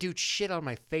 The dude shit on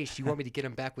my face. You want me to get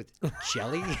him back with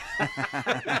jelly?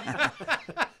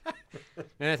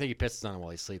 And I think he pisses on him while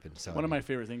he's sleeping. So one of my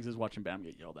favorite things is watching Bam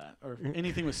get yelled at, or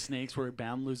anything with snakes where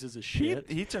Bam loses his shit.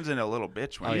 He turns into a little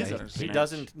bitch when he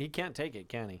doesn't. He can't take it,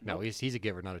 can he? No, he's a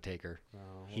giver, not a taker.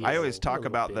 I always talk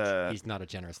about he's not a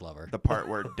generous lover. The part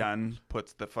where Dunn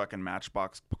puts the fucking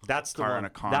Matchbox car in a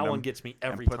condom. That one gets me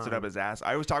every and puts it up his ass.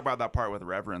 I always talk about that part with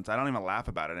reverence. I don't even laugh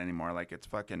about it anymore. Like it's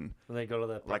fucking. When they go to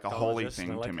the like a holy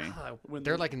thing like, to me.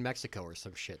 They're like in Mexico or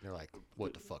some shit. And they're like,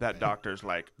 what the fuck? That doctor's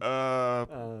like,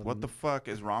 what the fuck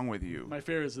is wrong with you? My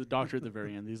favorite is the doctor at the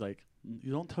very end. He's like,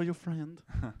 you don't tell your friend,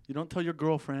 you don't tell your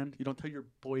girlfriend, you don't tell your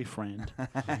boyfriend.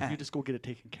 You just go get it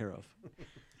taken care of.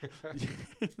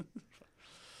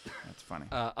 That's funny.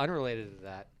 Unrelated to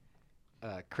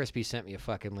that, Crispy sent me a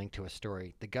fucking link to a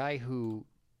story. The guy who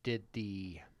did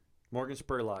the Morgan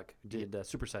Spurlock did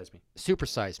Super Size Me. Super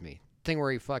Size Me thing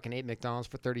where he fucking ate McDonald's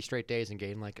for 30 straight days and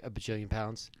gained like a bajillion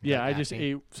pounds. Yeah, I just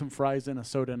ate some fries and a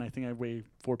soda, and I think I weigh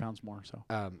 4 pounds more. So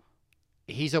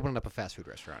he's opening up a fast food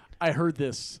restaurant. I heard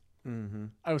this. Mm-hmm.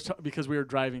 I was because we were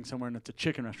driving somewhere, and it's a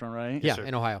chicken restaurant, right? Yeah,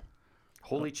 in Ohio.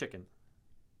 Holy chicken.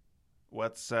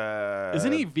 What's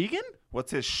Isn't he vegan?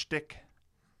 What's his shtick?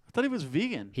 I thought he was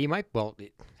vegan. He might. Well,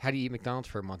 how do you eat McDonald's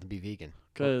for a month and be vegan?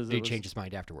 Because he change his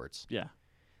mind afterwards. Yeah.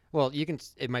 Well, you can.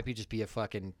 It might be just be a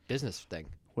fucking business thing.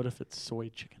 What if it's soy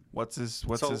chicken? What's his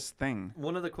thing?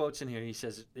 One of the quotes in here, he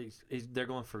says they're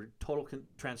going for total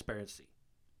transparency.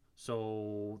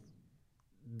 So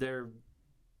they're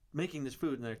making this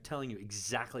food and they're telling you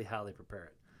exactly how they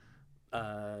prepare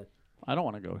it. I don't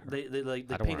want to go here.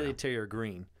 They paint the interior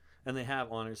green, and they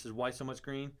have on it says why so much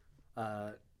green,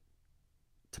 to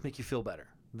make you feel better.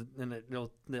 And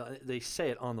they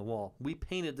say it on the wall. We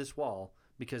painted this wall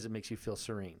because it makes you feel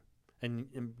serene,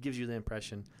 and gives you the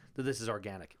impression that this is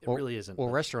organic. It really isn't. Well,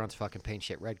 restaurants fucking paint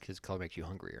shit red because color makes you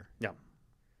hungrier. Yeah.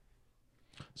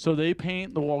 So they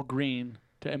paint the wall green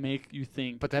to make you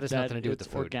think, but that has nothing to do with the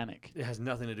food. Organic. It has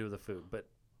nothing to do with the food, but.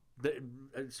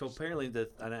 So apparently,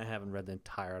 and I haven't read the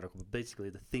entire article, but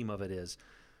basically the theme of it is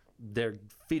they're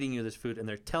feeding you this food and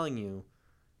they're telling you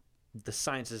the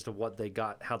science as to what they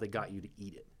got, how they got you to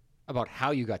eat it. About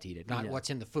how you got to eat it, not what's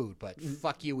in the food, but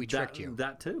fuck you, we tricked you.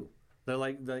 That too. They're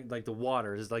like the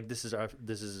water is like this is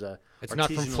it's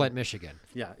not from Flint, Michigan.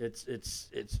 Yeah, it's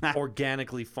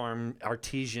organically farmed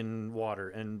artesian water,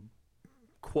 and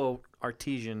quote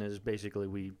artesian is basically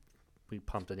we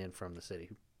pumped it in from the city.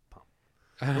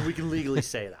 And we can legally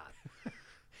say that.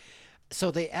 So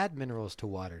they add minerals to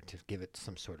water to give it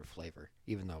some sort of flavor,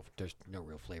 even though there's no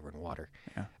real flavor in water.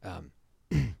 Yeah.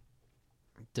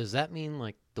 Does that mean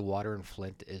like the water in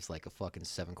Flint is like a fucking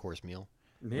 7-course meal?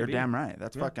 Maybe. You're damn right.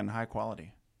 That's fucking high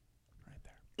quality, right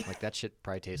there. Like that shit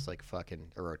probably tastes like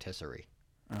fucking a rotisserie.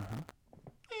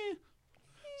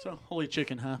 So holy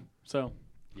chicken, huh? So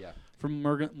yeah, from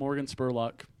Morgan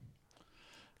Spurlock.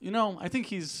 I think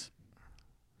he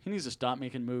needs to stop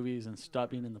making movies and stop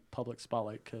being in the public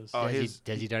spotlight. Because has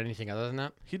he done anything other than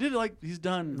that? He did he's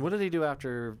done. What did he do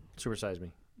after Super Size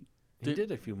Me? He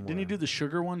did a few more. Didn't he do the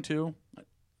sugar one too?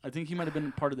 I think he might have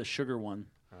been part of the sugar one.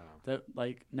 Oh. That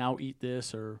like now eat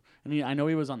this I know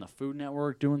he was on the Food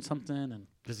Network doing something. And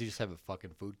does he just have a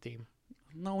fucking food theme?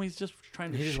 No, he's just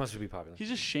trying to. He just wants to be popular. He's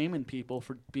just shaming people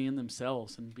for being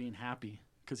themselves and being happy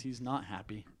because he's not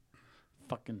happy.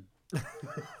 Fucking.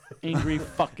 Angry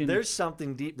fucking. There's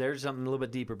something deep. There's something a little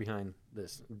bit deeper behind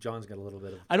this. John's got a little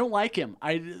bit of. I don't like him.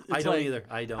 I don't either.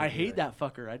 I don't. I hate that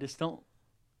fucker. I just don't.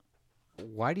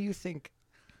 Why do you think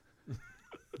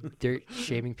they're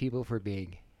shaming people for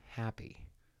being happy?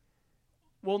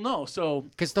 Well, no. So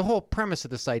because the whole premise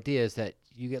of this idea is that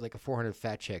you get like a 400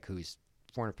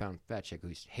 pound fat chick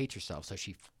who hates herself, so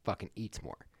she fucking eats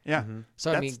more. Yeah. Mm-hmm.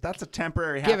 So I mean, that's a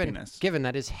temporary given happiness.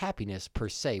 that is happiness per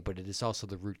se, but it is also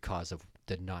the root cause of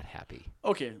the not happy.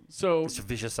 okay, so It's a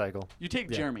vicious cycle. you take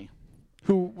Jeremy,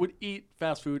 who would eat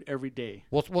fast food every day.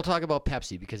 We'll talk about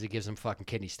Pepsi because it gives him fucking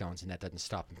kidney stones, and that doesn't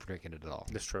stop him from drinking it at all.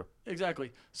 That's true.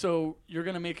 Exactly. So you're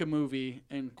gonna make a movie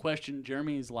and question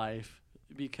Jeremy's life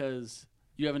because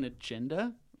you have an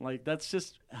agenda. Like that's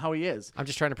just how he is. I'm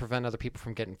just trying to prevent other people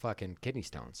from getting fucking kidney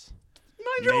stones.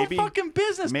 Mind your own fucking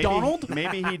business, Donald.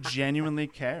 Maybe he genuinely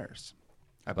cares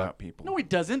about people. No, he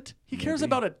doesn't. He cares Maybe.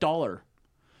 about $1.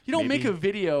 You don't make Maybe. a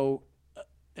video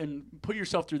and put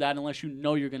yourself through that unless you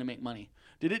know you're going to make money.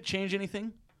 Did it change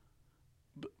anything?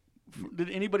 Did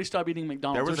anybody stop eating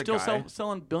McDonald's? There was They're a still guy-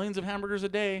 selling billions of hamburgers a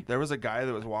day. There was a guy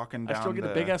that was walking down. I still get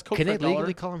a big ass Coke Can for they $1.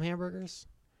 legally call them hamburgers?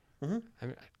 Mm-hmm. I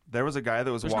mean, There was a guy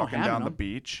that was There's no walking ham in down the them.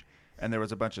 beach, and there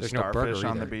was a bunch of There's no starfish burger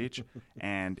on the either. beach,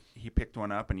 and he picked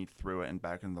one up and he threw it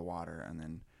back into the water, and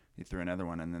then he threw another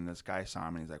one, and then this guy saw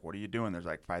him and he's like, "What are you doing? There's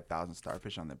like 5,000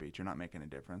 starfish on the beach. You're not making a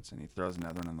difference." And he throws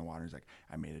another one in the water. He's like,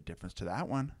 "I made a difference to that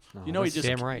one." You know he that's just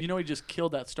damn right. you know he just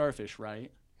killed that starfish, right?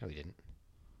 no, he didn't.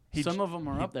 Some of them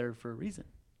are up there for a reason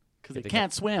because they they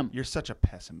can't swim. You're such a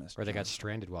pessimist. Or they John. got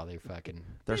stranded while they fucking.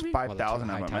 There's Well, 5,000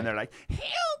 they're of them, high and they're tide. like,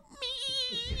 "Help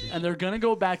me! And they're gonna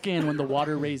go back in when the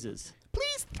water raises.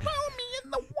 Please throw me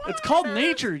in the water." It's called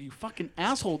nature, you fucking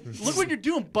asshole. Look what you're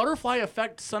doing, butterfly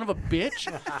effect, son of a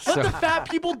bitch. Let the fat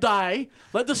people die.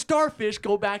 Let the starfish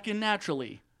go back in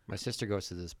naturally. My sister goes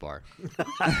to this bar,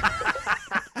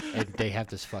 and they have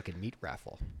this fucking meat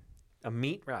raffle. A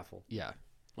meat raffle. Yeah,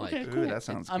 like Okay, Ooh, cool. that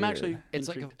sounds I'm good. actually it's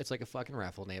like intrigued. a fucking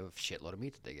raffle, and they have a shitload of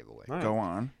meat that they give away. Go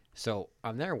on. So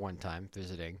I'm there one time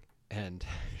visiting, and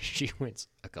she wins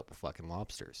a couple fucking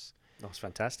lobsters. That was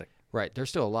fantastic. Right, they're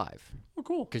still alive Oh,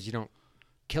 cool. because you don't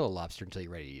kill a lobster until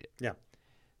you're ready to eat it. Yeah.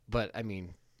 But I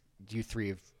mean, you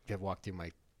three have walked through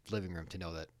my living room to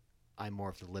know that I'm more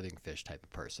of the living fish type of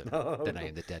person than I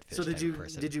am the dead fish So type did you of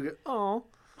person. did you go? Oh,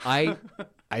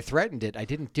 I threatened it. I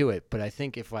didn't do it, but I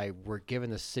think if I were given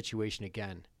this situation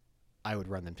again, I would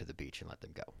run them to the beach and let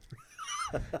them go.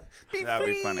 That'd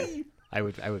be funny. I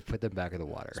would put them back in the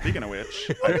water. Speaking of which,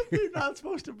 They're not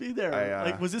supposed to be there. I,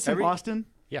 like, was this in Boston?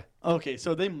 Yeah. Okay,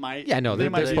 so they might. Yeah, no, they're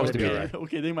might supposed to be okay. there.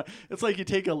 Okay, they might. It's like you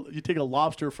take a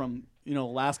lobster from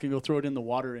Alaska and go throw it in the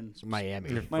water in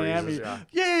Miami. Miami. yeah.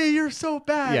 Yay, you're so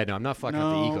bad. Yeah, no, I'm not fucking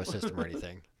No. up the ecosystem or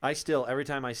anything. I still every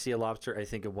time I see a lobster, I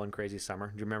think of One Crazy Summer.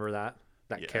 Do you remember that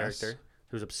Yes. character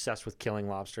who's obsessed with killing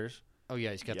lobsters? Oh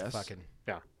yeah, he's got the Yes. fucking.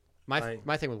 Yeah. My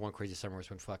thing with One Crazy Summer was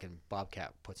when fucking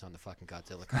Bobcat puts on the fucking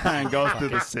Godzilla. and goes through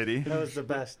the city. That was the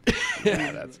best.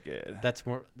 Yeah, that's good.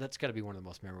 That's got to be one of the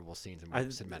most memorable scenes in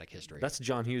cinematic history. That's a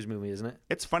John Hughes movie, isn't it?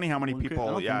 It's funny how many I people.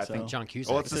 don't Yeah, I think so. think. John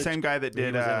Cusack. Well, it's the same guy that He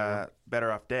did was in it,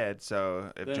 Better Off Dead.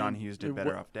 So if Then John Hughes did it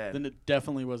Better wa- Off Dead, Then it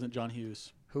definitely wasn't John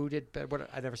Hughes. Who did? What?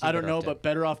 I never seen. I don't Better know, Off but Dead.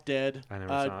 Better Off Dead. I never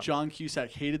saw it. John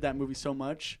Cusack hated that movie so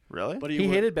much. really? But He would-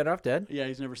 hated Better Off Dead. Yeah,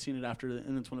 he's never seen it after,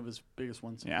 and it's one of his biggest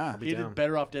ones. Yeah. He hated down.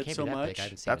 Better Off Dead Can't so be that much. Big. I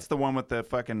haven't seen That's it. the one with the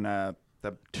fucking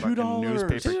fucking $2.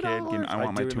 newspaper kid. $2. I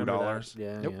want my do remember $2. that.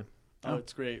 Yeah, Nope. yeah. Oh,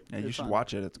 it's great. Yeah, you It's should on-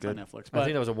 watch it. It's It's on good. Netflix. I But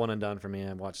think that was a one and done for me.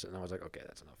 I watched it and I was like, okay,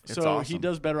 that's enough. It's so he awesome.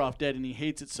 does Better Off Dead, and he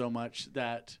hates it so much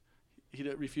that he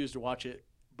refused to watch it.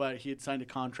 But he had signed a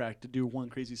contract to do One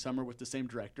Crazy Summer with the same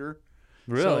director.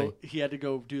 Really? So he had to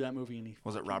go do that movie, and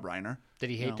Was it Rob Reiner?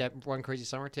 Did he hate No. that One Crazy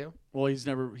Summer too?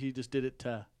 he just did it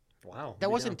to. Wow.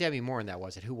 That wasn't Demi Moore in that,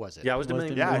 was it? Who was it? Yeah, it was Was Demi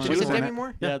Demi Yeah, Moore. she Was was it in Demi it.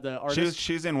 Moore? Yeah, the artist.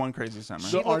 She's in One Crazy Summer.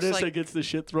 She the looks artist like- that gets the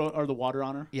shit thrown or the water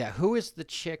on her. Yeah. Who is the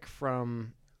chick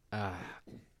from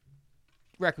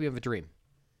Requiem of a Dream?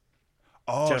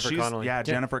 Oh, Jennifer she's Connelly.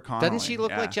 Jennifer Connelly. Doesn't she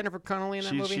look yeah. like Jennifer Connelly in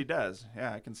that movie? She does.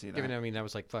 Yeah, I can see that. Given, I mean, that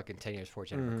was like fucking 10 years before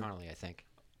Jennifer Connelly, I think.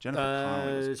 Jennifer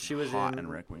Connelly was she was hot in- in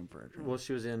Requiem for a Dream. Well,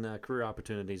 she was in Career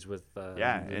Opportunities with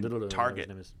Yeah, the in whatever his Target.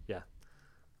 name is. Yeah,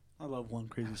 I love One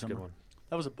Crazy that's a Summer. good one.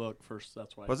 That was a book first.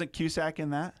 That's why. Wasn't Cusack in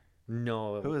that?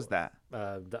 No, Who is that?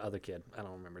 the other kid? I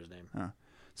don't remember his name.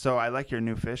 So I like your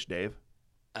new fish, Dave.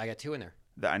 I got two in there.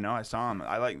 I know, I saw him.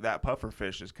 I like that puffer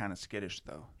fish is kind of skittish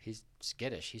though. He's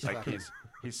skittish. He's Like fucking.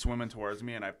 he's swimming towards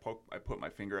me, and I put my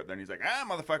finger up there, and he's like, "Ah,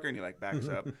 motherfucker!" and he like backs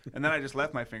up, and then I just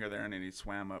left my finger there, and then he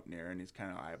swam up near, and he's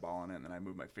kind of eyeballing it, and then I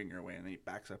moved my finger away, and then he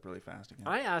backs up really fast again.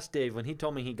 I asked Dave when he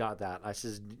told me he got that. I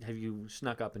says, "Have you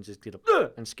snuck up and just did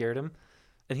and scared him?"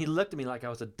 And he looked at me like I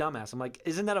was a dumbass. I'm like,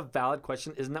 "Isn't that a valid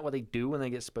question? Isn't that what they do when they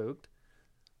get spooked?"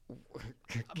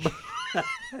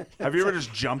 Have you ever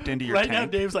just jumped into your right now,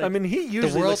 tank? Dave's like, I mean, he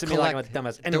usually looks at me like I'm a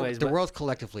dumbass. Anyways, the but- world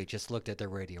collectively just looked at their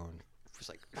radio and was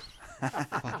like,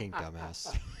 fucking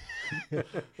dumbass.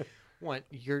 One,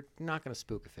 you're not going to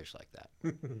spook a fish like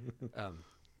that.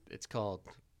 It's called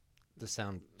the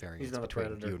sound variance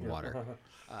between you and water.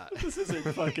 This isn't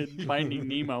fucking Finding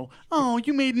Nemo. Oh,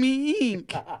 you made me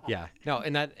ink. Yeah, no,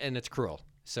 and it's cruel.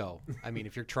 So, I mean,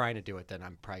 if you're trying to do it, then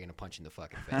I'm probably going to punch you in the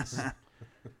fucking face.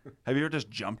 Have you ever just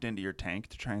jumped into your tank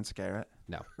to try and scare it?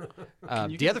 No.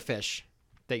 The other fish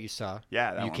that you saw,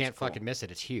 Yeah, that you one's can't cool. fucking miss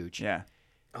it. It's huge. Yeah,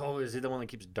 Oh, is it the one that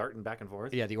keeps darting back and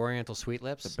forth? Yeah, the Oriental Sweet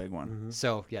Lips. the big one.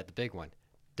 So, yeah, the big one.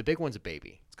 The big one's a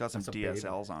baby. It's got some That's a baby.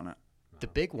 DSLs on it. The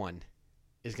big one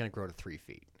is going to grow to 3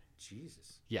 feet.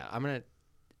 Jesus. Yeah, I'm going to,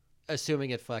 assuming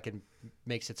it fucking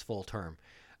makes its full term,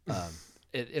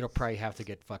 it'll probably have to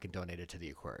get fucking donated to the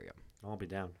aquarium. I'll be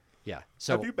down. Yeah.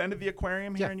 So Have you been to the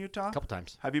aquarium here in Utah? a couple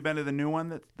times. Have you been to the new one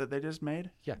that they just made?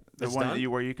 Yeah. The It's one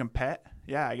done? where you can pet?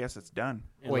 Yeah, I guess it's done.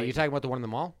 And Wait, like- you talking about the one in the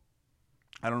mall?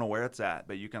 I don't know where it's at,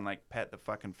 but you can like pet the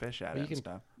fucking fish at Well, it you and can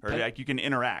stuff. Or pet- like you can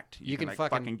interact. you can like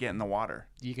fucking- get in the water.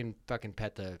 You can fucking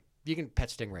pet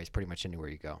stingrays pretty much anywhere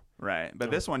you go. Right.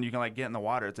 But this one you can like get in the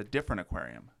water. It's a different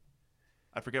aquarium.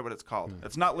 I forget what it's called.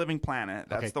 It's not Living Planet.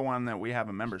 That's Okay. the one that we have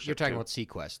a membership You're talking to. about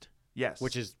Sequest, Yes.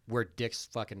 which is where Dick's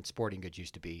fucking Sporting Goods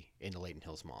used to be in the Layton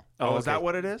Hills Mall. Oh, is okay. that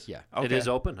what it is? Yeah. Okay. It is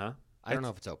open, huh? I don't know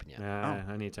if it's open yet.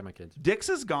 I need to tell my kids. Dick's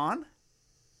is gone?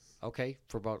 Okay,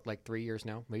 for about like 3 years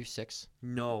now, maybe 6.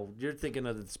 No, you're thinking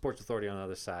of the Sports Authority on the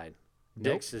other side. Nope.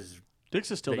 Dick's is Dick's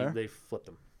is still there. They flipped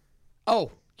them.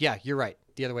 Oh, yeah, you're right.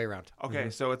 The other way around. Okay,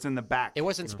 so it's in the back. It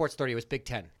wasn't Sports 30, it was Big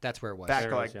 10. That's where it was. back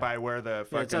There it like is, yeah. by where the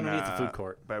fucking it's underneath the food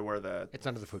court. By where the It's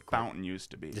under the food court. fountain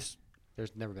used to be. Just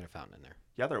There's never been a fountain in there.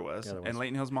 Yeah, there was. Yeah, there was. In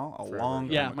Layton Hills Mall a Forever long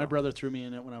ago. Yeah, time my ago. brother threw me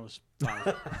in it when I was 5.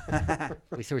 At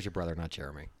least it was your brother, not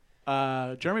Jeremy.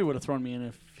 Jeremy would have thrown me in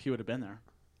if he would have been there.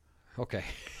 Okay.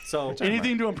 so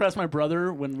Anything to impress my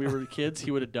brother when we were kids, he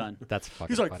would have done. That's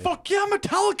fucking He's like, funny. fuck yeah,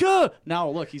 Metallica! Now,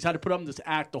 look, he's had to put up in this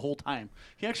act the whole time.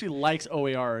 He actually likes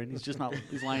OAR, and he's just not,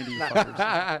 he's lying to you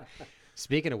fuckers.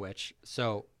 Speaking of which,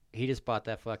 so he just bought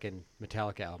that fucking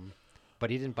Metallica album, but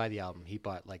he didn't buy the album. He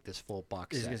bought like this full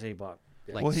box he's set. gonna say he bought.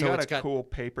 Yeah. Like, Well, he so got it's a cool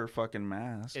paper fucking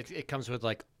mask. It comes with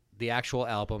like the actual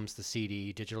albums, the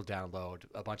CD, digital download,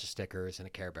 a bunch of stickers, and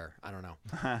a Care Bear. I don't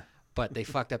know. But they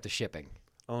fucked up the shipping.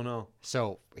 Oh no.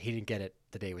 So he didn't get it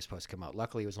the day it was supposed to come out.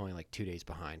 Luckily, it was only like 2 days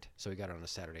behind. So he got it on a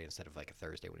Saturday instead of like a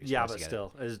Thursday when he was Yeah, supposed but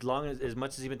to get still, as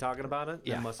much as he's been talking about it,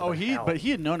 Yeah. it must have Oh, been hell. but he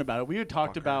had known about it. We had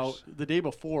talked Fuckers. about the day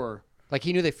before. it. Like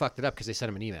he knew they fucked it up because they sent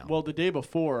him an email. Well, the day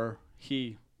before,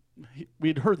 we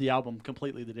had heard the album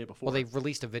completely the day before. Well, they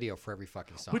released a video for every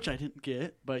fucking song. which I didn't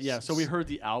get, but yeah. So we heard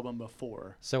the album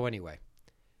before. So anyway,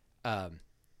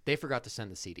 they forgot to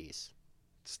send the CDs.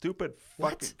 Stupid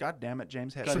What? fucking God damn it,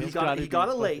 James God, so Hetfield. he he's got gotta he got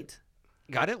be it late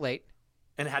Got it late.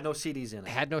 and had no CDs in it.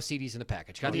 Had no CDs in the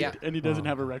package. Got And he doesn't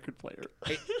have a record player.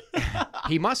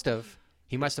 He must have.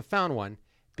 He must have found one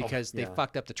because they yeah.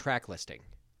 fucked up the track listing.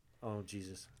 Oh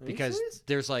Jesus. Are you Because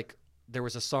serious? there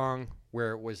was a song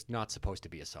where it was not supposed to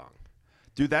be a song.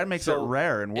 Dude, that makes So- it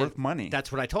rare and worth money.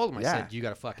 That's what I told him. I Yeah. said you got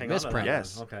to fucking Hang on to that misprint. then.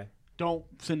 Yes. Okay. Don't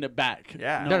send it back.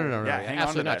 Yeah. No. Yeah, hang on to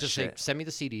Absolutely not. that Just shit. say send me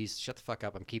the CDs. Shut the fuck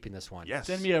up. I'm keeping this one. Yes.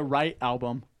 Send me a right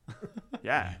album.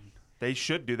 Yeah. They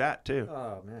should do that too.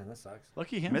 Oh man, that sucks.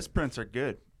 Lucky him. Misprints are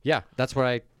good. Yeah, that's what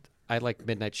I like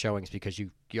midnight showings because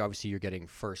you obviously you're getting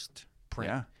first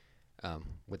print. Yeah.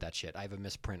 With that shit. I have a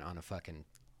misprint on a fucking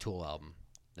Tool album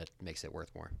that makes it worth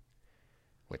more,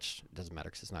 which doesn't matter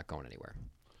because it's not going anywhere.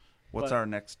 What's But- our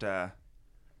next But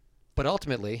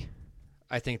ultimately,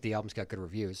 I think the album's got good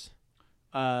reviews.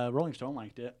 Rolling Stone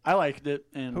liked it. I liked it,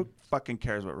 and who fucking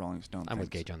cares what Rolling Stone I'm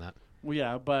with thinks? Gage on that. well,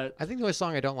 yeah, but I think the only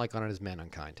song I don't like on it is Man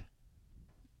Unkind.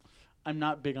 I'm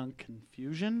not big on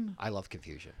Confusion. I love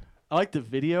Confusion. I like the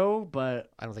video,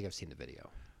 but I don't think I've seen the video.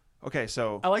 Okay,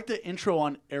 so I like the intro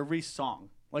on every song.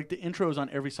 Like the intros on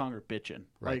every song are bitchin'.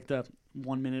 Right. Like the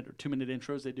 1 minute or 2 minute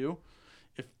intros they do.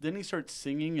 If then he starts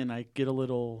singing and I get a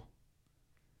little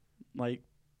like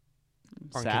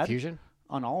On sad Confusion?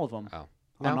 on all of them. Oh.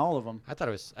 On No. all of them. I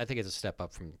think it's a step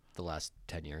up from the last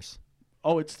 10 years.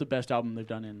 Oh, it's the best album they've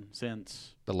done in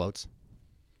since The Loads.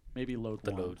 maybe Load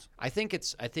The 1. loads. I think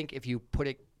if you put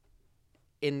it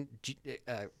in,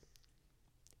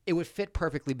 it would fit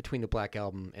perfectly between the Black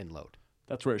Album and Load.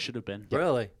 That's where it should have been.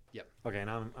 Really? Yep. Okay,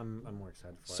 now I'm more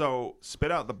excited for it. so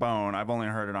Spit Out the Bone, I've only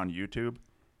heard it on YouTube.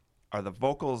 Are the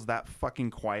vocals that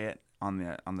fucking quiet on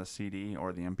the CD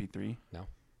or the MP3? No?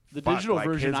 The Fuck, digital like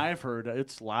version his- I've heard,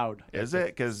 it's loud. Is it?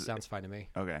 Because Sounds fine to me.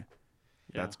 okay,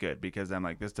 Yeah. that's good because I'm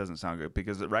like this doesn't sound good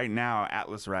because right now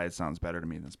Atlas Rise sounds better to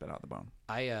me than Spit Out the Bone.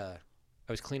 I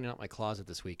was cleaning out my closet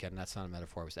this weekend, and that's not a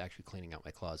metaphor. I was actually cleaning out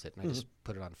my closet, and I just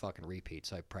put it on fucking repeat.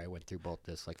 So I probably went through both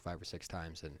this like 5 or 6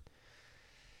 times, and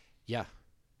yeah,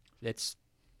 it's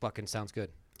fucking sounds good.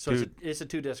 So it's a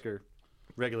 2-discer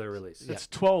regular release. It's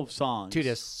 12 songs. 2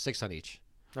 discs, 6 on each.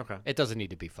 Okay. It doesn't need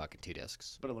to be fucking 2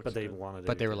 discs. But it looks But they good. wanted it.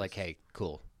 But they were like, hey,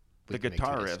 cool. The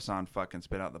guitar riffs on fucking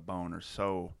Spit Out the Bone are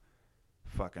so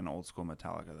fucking old school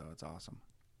Metallica, though. It's awesome.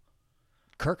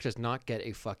 Kirk does not get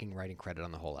a fucking writing credit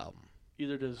on the whole album.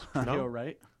 Either does Trujillo,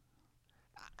 right?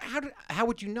 How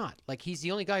would you not? Like, he's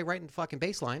the only guy writing fucking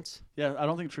bass lines. Yeah, I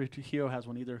don't think Trujillo has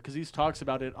one either because he talks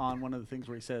about it on one of the things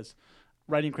where he says,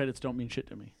 writing credits don't mean shit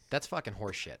to me. That's fucking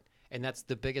horseshit. And that's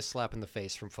the biggest slap in the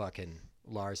face from fucking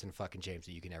Lars and fucking James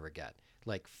that you can ever get.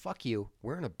 Like, fuck you.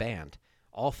 We're in a band.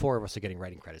 All 4 of us are getting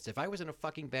writing credits. If I was in a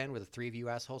fucking band with the 3 of you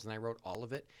assholes and I wrote all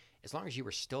of it, as long as you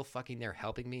were still fucking there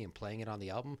helping me and playing it on the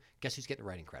album, guess who's getting a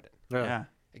writing credit? Yeah.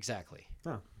 Exactly.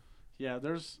 Oh. Yeah,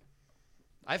 there's...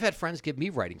 I've had friends give me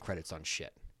writing credits on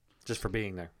shit. Just for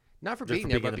being there. Not for Just being for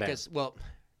there, being in but the because, well,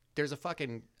 there's a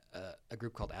fucking a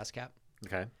group called ASCAP,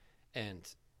 Okay. and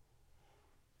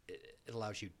it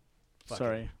allows you.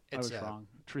 Sorry, I it's, was wrong.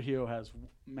 Trujillo has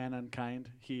Man Unkind.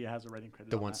 He has a writing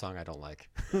credit The on one that. song I don't like.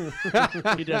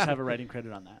 He does have a writing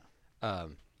credit on that.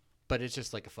 But it's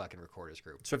just like a fucking recorders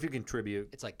group. So if you contribute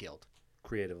It's like Guild.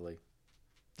 creatively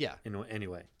Yeah. in any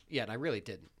way. Yeah, and I really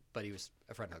didn't, but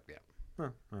a friend hooked me up. Huh.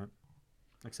 All right.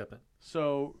 Accept it.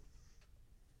 So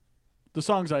the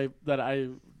songs that I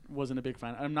wasn't a big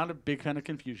fan. I'm not a big fan of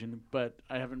Confusion, but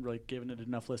I haven't really given it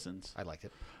enough listens. I liked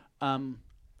it.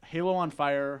 Halo on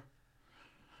Fire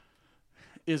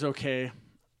is okay.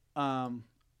 Am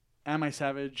I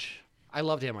Savage? I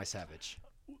loved Am I Savage.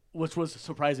 Which was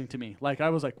surprising to me. Like, I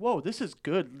was like, whoa, this is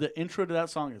good. The intro to that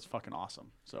song is fucking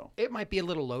awesome. So It might be a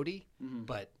little loady,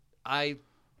 but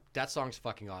that song's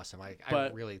fucking awesome. I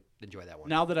really enjoy that one.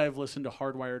 now that I've listened to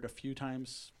Hardwired a few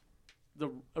times, the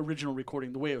original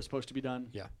recording, the way it was supposed to be done,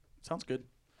 Yeah. sounds good.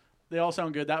 They all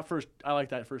sound good. I like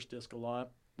that first disc a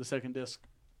lot. The second disc,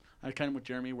 I kind of with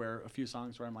Jeremy where a few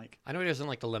songs where I'm like, I know he doesn't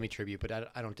like the Lemmy tribute, but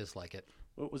I don't dislike it.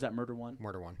 what was that Murder one?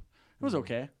 Murder one. It was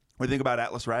okay. What do you think about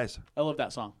Atlas Rise? I love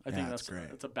that song. I think that's that's great.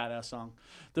 It's a badass song.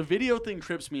 The video thing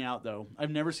trips me out though.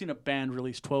 I've never seen a band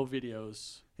release 12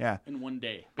 videos Yeah. in one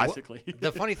day, basically.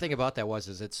 The funny thing about that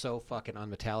is it's so fucking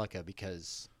on Metallica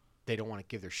because they don't want to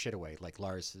give their shit away. Like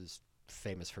Lars is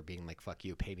famous for being like, fuck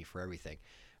you, pay me for everything.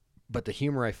 But the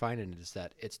humor I find in it is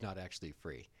that it's not actually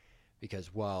free.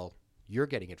 Because while you're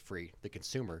getting it free, the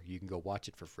consumer, you can go watch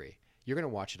it for free. You're going to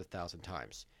watch it 1,000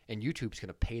 times. And YouTube's going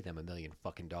to pay them $1 million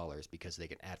fucking dollars because they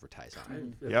can advertise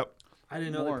on it. Yep. I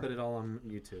didn't know More. they put it all on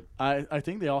YouTube. I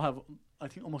think they all have. I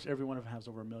think almost every one of them has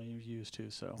over 1 million views too.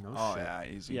 So No Oh, shit. yeah,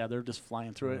 easy. yeah, they're just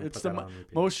flying through it. gonna It's put the that on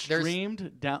repeat. most There's-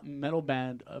 streamed metal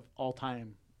band of all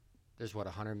time. There's,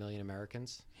 100 million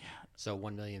Americans? Yeah. So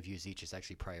 1 million views each is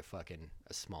actually probably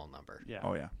a small number. Yeah.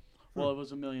 Oh, yeah. Well, it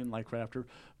was 1 million like right after.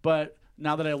 But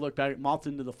now that I look back, Moth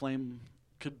into the Flame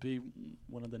could be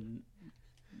one of the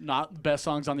not the best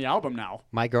songs on the album now.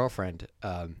 My girlfriend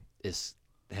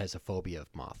has a phobia of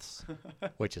moths,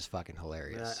 which is fucking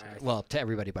hilarious. Well, to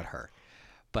everybody but her.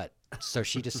 But so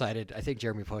she decided, I think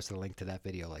Jeremy posted a link to that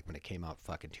video like when it came out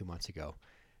fucking 2 months ago.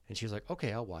 And she was like,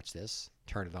 okay, I'll watch this.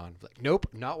 Turn it on. Like, nope,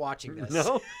 not watching this.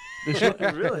 No?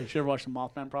 Really? Did you ever watch the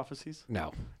Mothman Prophecies?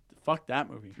 No. Fuck that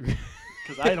movie.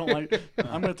 Because I don't like.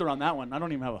 I'm gonna throw on that one. I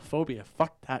don't even have a phobia.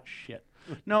 Fuck that shit.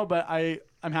 No, but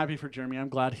I'm happy for Jeremy. I'm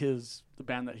glad the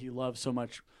band that he loves so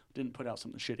much didn't put out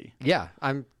something shitty. Yeah,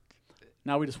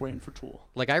 Now we're just waiting for Tool.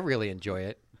 like, I really enjoy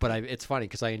it. But it's funny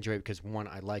because I enjoy it because, one,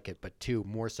 I like it. But two,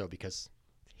 more so because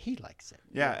he likes it.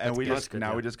 Yeah, and we good. just That's good, now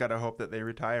yeah. we just got to hope that they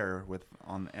retire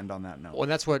on that note. Well,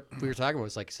 and that's what we were talking about.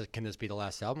 Was like, so can this be the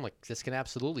last album? Like, this can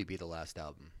absolutely be the last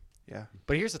album. Yeah.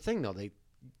 But here's the thing, though.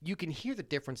 You can hear the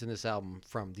difference in this album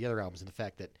from the other albums in the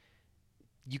fact that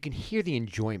you can hear the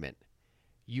enjoyment.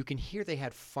 You can hear they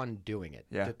had fun doing it.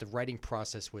 Yeah. That the writing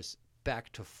process was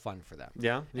back to fun for them.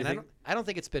 Yeah? You And think? I don't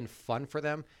think it's been fun for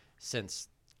them since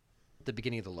the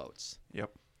beginning of the Loads.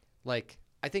 Yep. Like,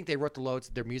 I think they wrote the Loads.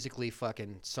 They're musically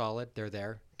fucking solid. They're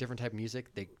there. Different type of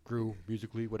music. They grew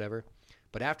musically, whatever.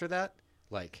 But after that,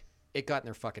 like, it got in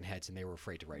their fucking heads and they were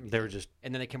afraid to write anything. They were just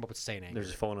And then they came up with Saint Anger. they're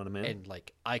just phoning them in. And,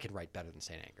 like, I can write better than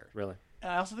Saint Anger. Really?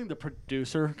 I also think the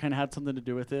producer kind of had something to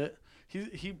do with it.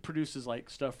 He produces like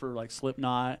stuff for like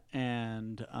Slipknot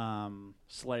and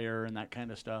Slayer and that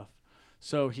kind of stuff.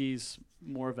 So he's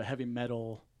more of a heavy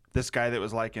metal. This guy that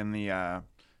was like in the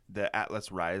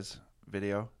Atlas Rise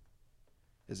video,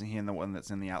 isn't he in the one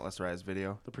that's in the Atlas Rise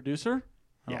video? The producer?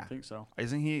 I Yeah. don't think so.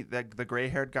 Isn't he the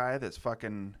gray-haired guy that's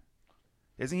fucking?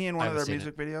 Isn't he in one of haven't their seen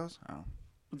music videos? Oh,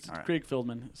 It's All right. Craig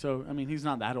Feldman. So, I mean, he's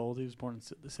not that old. He was born in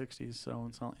the 60s, so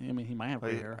it's not, I mean, he might have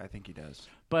gray hair. I think he does.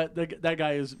 But that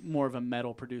guy is more of a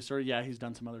metal producer. Yeah, he's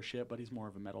done some other shit, but he's more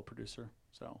of a metal producer.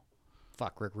 So,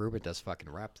 Fuck, Rick Rubin does fucking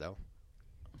rap though.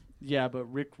 yeah, but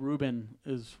Rick Rubin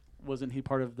wasn't he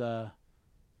part of the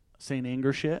Saint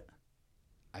Anger shit?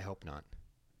 I hope not.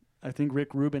 I think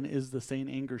Rick Rubin is the Saint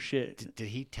Anger shit. Did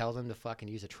he tell them to fucking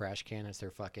use a trash can as their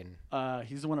fucking...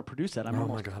 He's the one that produced that. I'm Oh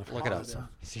almost my God. Look it up.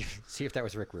 positive. See if that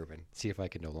was Rick Rubin. See if I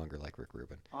can no longer like Rick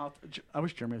Rubin. I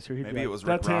wish Jeremy was here. He'd be Maybe like, it was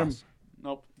Rick that's him. Ross.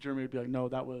 Nope. Jeremy would be like, no,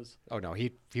 that was. Oh no,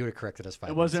 he would have corrected us 5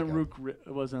 It minutes wasn't ago.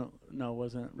 It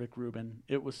wasn't Rick Rubin.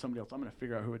 It was somebody else. I'm gonna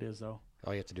figure out who it is though.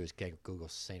 All you have to do is Google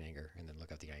Saint Anger and then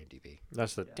look up the IMDb.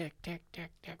 That's the Tick, tick, tick,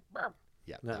 tick. burp.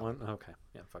 Yeah, that one. Okay,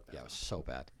 yeah, fuck that. Yeah, it was so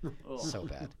bad. Oh, So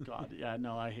bad. God, yeah,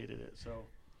 no, I hated it. So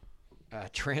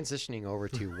Transitioning over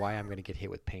to why I'm going to get hit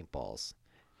with paintballs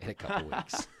in a couple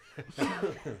weeks.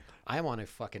 I'm on a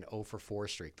fucking 0 for 4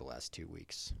 streak the last 2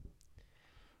 weeks.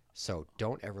 So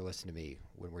don't ever listen to me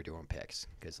when we're doing picks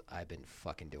because I've been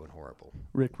fucking doing horrible.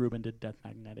 Rick Rubin did Death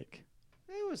Magnetic.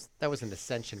 That was an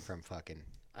ascension from fucking...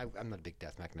 I'm not a big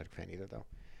Death Magnetic fan either, though.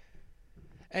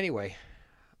 Anyway,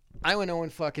 I went 0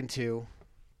 and fucking 2.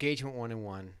 Gage went 1 and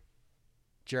 1.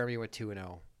 Jeremy went 2 and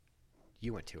 0.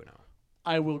 You went 2 and 0.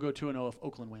 I will go 2-0 if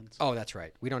Oakland wins. Oh, that's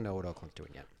right. We don't know what Oakland's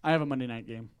doing yet. I have a Monday night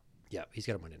game. Yeah, he's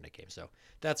got a Monday night game, so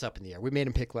that's up in the air. We made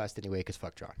him pick last anyway because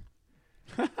fuck John.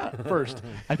 First,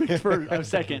 I picked first. I'm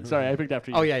second. Sorry, I picked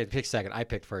after you. Oh yeah, you picked second. I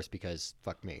picked first because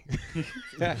fuck me.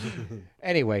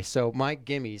 Anyway, so my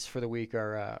gimmies for the week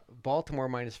are Baltimore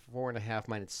 -4.5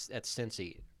 minus at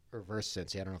Cincy or versus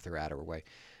Cincy. I don't know if they're at or away,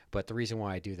 but the reason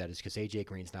why I do that is because AJ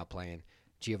Green's not playing.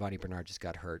 Giovanni Bernard just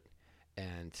got hurt,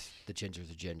 and the Ginger's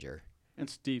a ginger. And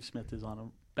Steve Smith is on a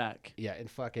back. Yeah, and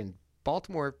fucking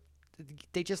Baltimore,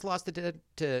 they just lost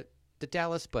to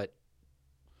Dallas, but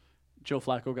Joe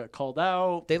Flacco got called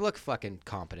out. they look fucking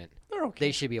competent. They're okay.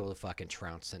 They should be able to fucking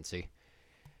trounce Cincy.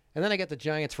 And then I got the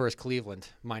Giants versus Cleveland,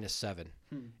 -7.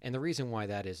 And the reason why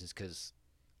that is because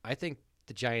I think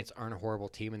the Giants aren't a horrible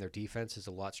team, and their defense is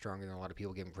a lot stronger than a lot of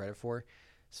people give them credit for.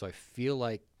 So I feel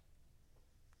like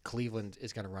Cleveland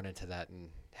is going to run into that and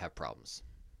have problems,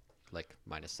 like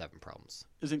 -7 problems.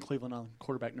 Isn't Cleveland on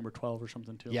quarterback number 12 or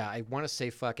something too? Yeah, I want to say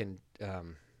fucking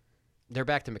they're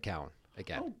back to McCown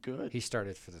again. Oh, good. He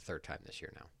started for the 3rd time this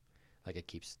year now. Like, it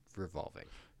keeps revolving.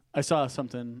 I saw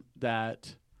something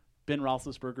that Ben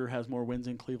Roethlisberger has more wins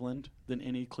in Cleveland than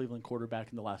any Cleveland quarterback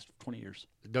in the last 20 years.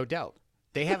 No doubt.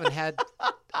 They haven't had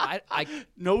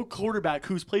No quarterback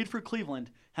who's played for Cleveland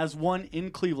has won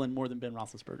in Cleveland more than Ben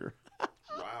Roethlisberger.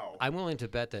 Wow. I'm willing to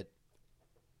bet that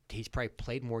he's probably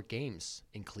played more games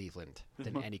in Cleveland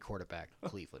than any quarterback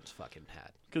Cleveland's fucking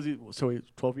had. Because he's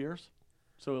 12 years?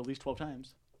 So at least 12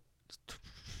 times.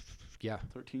 Yeah,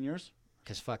 13 years?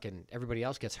 because fucking everybody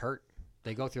else gets hurt.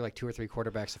 They go through like 2 or 3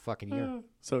 quarterbacks a fucking year.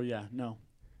 So, yeah, no.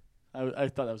 I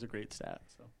thought that was a great stat.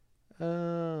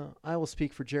 So I will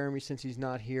speak for Jeremy since he's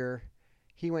not here.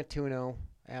 He went 2-0,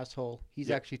 asshole. He's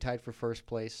Yep. actually tied for first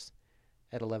place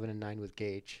at 11-9 with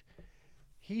Gage.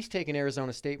 He's taking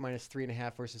Arizona State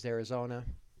 -3.5 versus Arizona.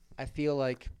 I feel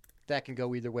like that can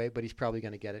go either way, but he's probably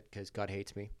going to get it because God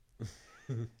hates me.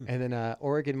 And then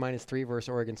Oregon -3 versus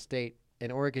Oregon State.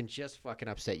 And Oregon just fucking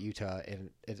upset Utah, and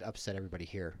it upset everybody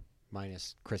here,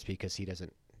 minus Crispy because he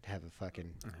doesn't have a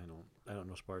fucking... I don't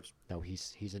know sports. No,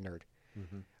 he's a nerd.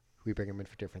 We bring him in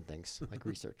for different things, like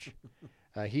research.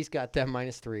 He's got them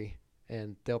 -3,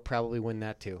 and they'll probably win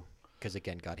that too, because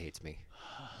again, God hates me.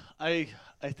 I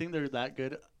think they're that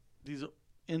good. These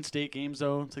in-state games,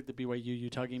 though, it's like the BYU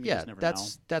Utah game. You Yeah, just never know.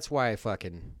 that's why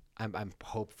I'm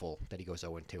hopeful that he goes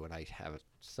 0-2, and I have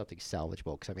something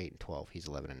salvageable because I'm 8-12. He's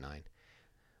 11-9.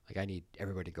 Like, I need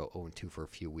everybody to go 0-2 for a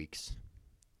few weeks.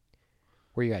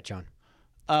 Where you at, John?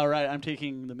 All right, I'm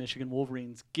taking the Michigan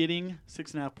Wolverines, getting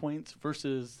 6.5 points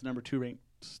versus the number 2 ranked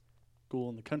school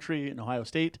in the country in Ohio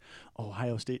State.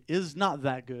 Ohio State is not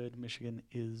that good. Michigan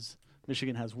is.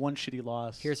 Michigan has one shitty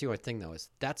loss. Here's the only thing, though, is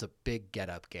that's a big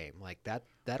get-up game. Like,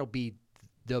 that'll be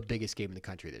the biggest game in the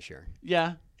country this year.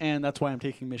 Yeah, and that's why I'm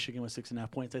taking Michigan with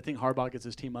 6.5 points. I think Harbaugh gets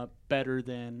his team up better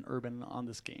than Urban on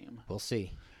this game. We'll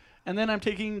see. And then I'm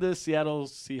taking the Seattle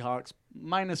Seahawks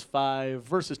 -5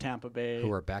 versus Tampa Bay.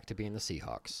 Who are back to being the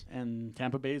Seahawks. And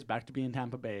Tampa Bay is back to being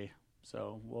Tampa Bay.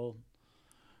 So we'll...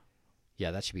 Yeah,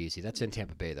 that should be easy. That's in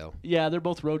Tampa Bay, though. Yeah, they're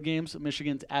both road games.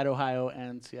 Michigan's at Ohio,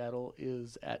 and Seattle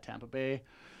is at Tampa Bay.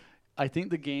 I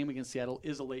think the game against Seattle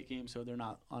is a late game, so they're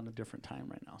not on a different time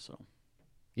right now. So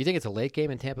You think it's a late game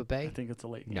in Tampa Bay? I think it's a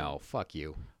late game. No, fuck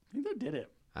you. I think they did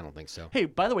it. I don't think so. Hey,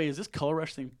 by the way, is this color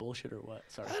rush thing bullshit or what?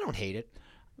 Sorry. I don't hate it.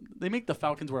 They make the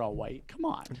Falcons wear all white. Come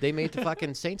on. They made the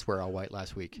fucking Saints wear all white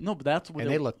last week. No, but that's what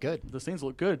and they look good. The Saints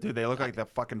look good. Dude, they look like the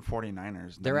fucking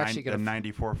 49ers. They're actually the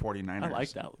 94 49ers. I like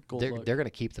that gold They're look. going to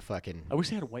keep the fucking. I wish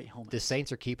they had white helmets. The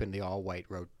Saints are keeping the all white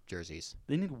road jerseys.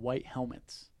 They need white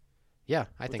helmets. Yeah,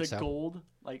 I With think the so. gold,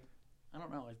 like, I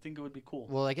don't know. I think it would be cool.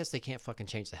 Well, I guess they can't fucking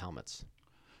change the helmets.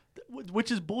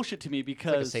 Which is bullshit to me because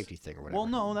It's like a safety thing or whatever. Well,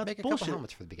 no, that's Make a bullshit. couple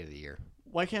helmets for the beginning of the year,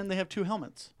 Why can't they have 2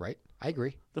 helmets? right? I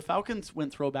agree. The Falcons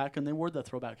went throwback and they wore the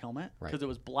throwback helmet Right. because it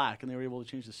was black and they were able to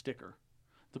change the sticker.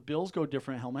 The Bills go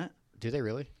different helmet. Do they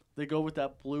really? They go with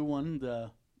that blue one,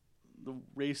 the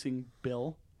racing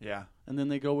bill, Yeah. and then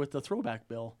they go with the throwback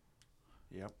bill.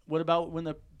 Yep. What about when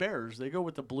the Bears? They go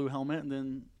with the blue helmet and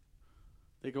then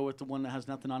they go with the one that has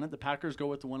nothing on it. The Packers go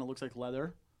with the one that looks like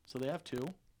leather. So they have 2.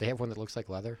 They have one that looks like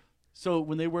leather. So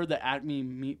when they wear the Acme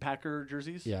Meat Packer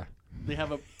jerseys, Yeah. they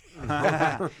have a.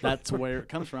 That's where it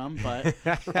comes from, but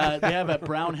they have a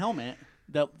brown helmet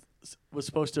that was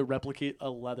supposed to replicate a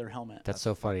leather helmet. That's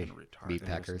so funny. fucking retarded. Meat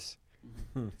Packers.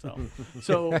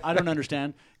 So I don't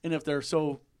understand. And if they're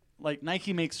so like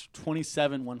Nike makes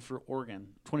 27 one for Oregon,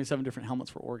 27 different helmets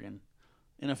for Oregon.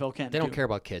 NFL can't. They don't do. care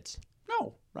about kids.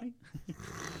 No, right?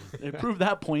 They proved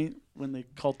that point when they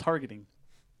called targeting.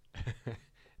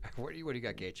 What do you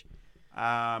got, Gage?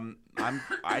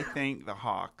 I think the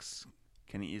Hawks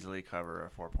can easily cover a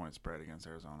 4-point spread against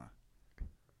Arizona.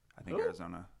 I think Who?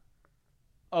 Arizona.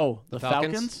 Oh, the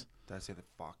Falcons? Falcons? Did I say the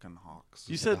fucking Hawks?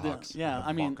 You said the the Hawks. yeah. The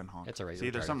I mean, fucking Hawks. It's already See,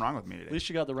 there's retarded. something wrong with me at today. least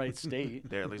you got the right state.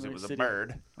 There, at least it Right was a city.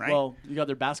 bird, right? Well, you got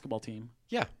their basketball team.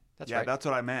 Yeah, that's yeah, right. that's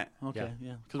what I meant. Okay,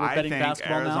 yeah. Because we're I betting think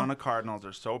basketball Arizona now. Cardinals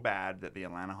are so bad that the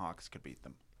Atlanta Hawks could beat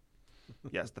them.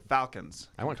 Yes, the Falcons.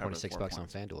 I won can cover $26 4 on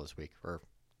points. FanDuel this week for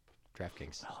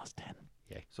DraftKings. I lost 10.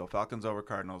 So Falcons over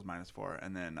Cardinals -4,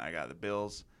 and then I got the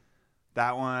Bills.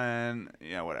 That one,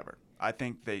 yeah, whatever. I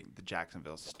think the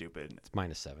Jacksonville's stupid. It's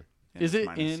 -7. and Is it's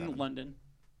it in -7. London?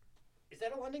 Is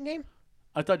that a London game?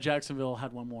 I thought Jacksonville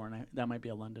had one more, and that might be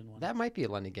a London one. That might be a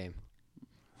London game.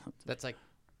 That's like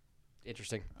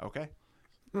interesting. Okay.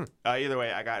 Either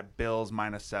way, I got Bills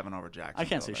 -7 over Jacksonville. I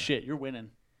can't say there. shit. You're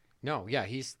winning. No, yeah,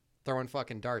 he's throwing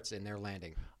fucking darts and they're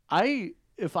landing. I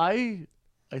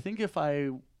think if I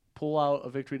pull out a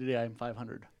victory today, I'm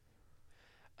 500.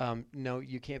 No,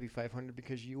 you can't be 500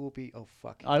 because you will be. Oh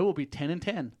fuck. I will be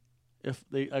 10-10 if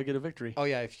I get a victory. Oh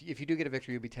yeah, if you do get a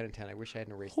victory, you'll be 10-10. I wish I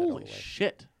hadn't erased that all Holy the way.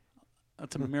 shit!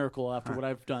 That's a miracle after what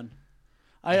I've done.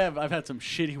 I've had some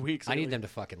shitty weeks. I need lately. them to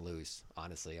fucking lose.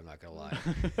 Honestly, I'm not gonna lie.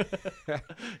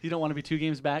 You don't want to be 2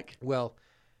 games back. Well,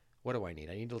 what do I need?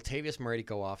 I need Latavius Murray to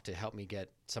go off to help me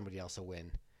get somebody else a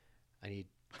win. I need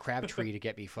Crabtree to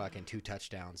get me fucking 2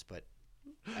 touchdowns, but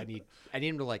I need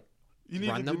him to like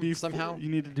run them somehow. You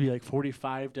need it to be like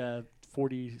 45 to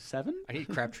 47. I need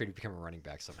Crabtree to become a running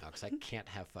back somehow because I can't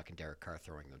have fucking Derek Carr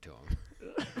throwing them to him.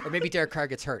 Or maybe Derek Carr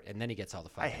gets hurt and then he gets all the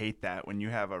I fucking. hate that when you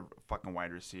have a fucking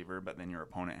wide receiver, but then your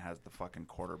opponent has the fucking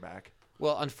quarterback.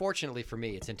 Well, unfortunately for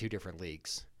me, it's in 2 different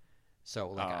leagues. So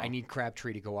like I Oh. need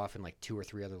Crabtree to go off in like 2 or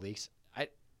 3 other leagues.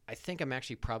 I think I'm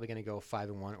actually probably going to go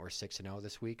 5-1 or 6-0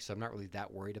 this week, so I'm not really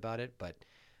that worried about it. But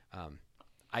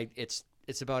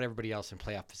it's about everybody else in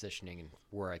playoff positioning and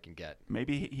where I can get.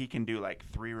 Maybe he can do like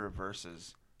 3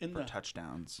 reverses In for the-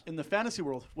 touchdowns. In the fantasy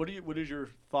world, what is your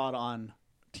thought on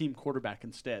team quarterback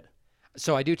instead?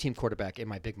 So I do team quarterback in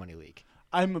my big money league.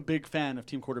 I'm a big fan of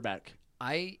team quarterback.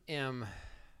 I am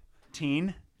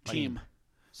Team.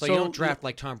 so you don't draft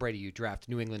like Tom Brady. You draft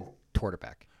New England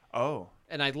quarterback. Oh,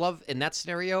 And I love, in that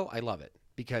scenario, I love it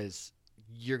because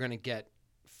you're going to get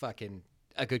fucking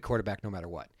a good quarterback no matter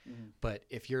what. Mm-hmm. But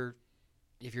if you're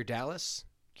Dallas,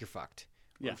 you're fucked.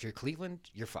 Or Yeah. if you're Cleveland,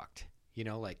 you're fucked. You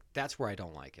know, like that's where I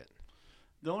don't like it.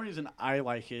 The only reason I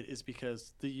like it is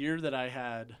because the year that I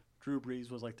had Drew Brees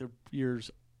was like the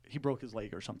years he broke his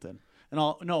leg or something. And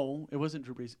no, it wasn't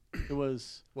Drew Brees. It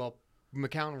was Well,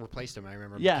 McCown replaced him. I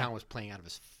remember Yeah. McCown was playing out of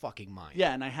his fucking mind.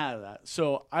 yeah, and I had that.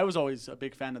 So I was always a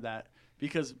big fan of that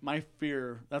because my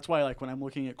fear. That's why like when I'm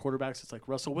looking at quarterbacks, it's like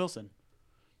Russell Wilson.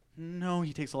 No,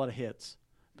 he takes a lot of hits.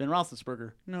 Ben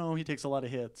Roethlisberger. No, he takes a lot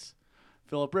of hits.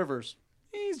 Phillip Rivers.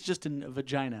 He's just a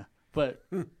vagina. But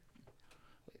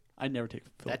I never take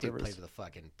That Phillip dude Rivers. played with a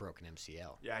fucking broken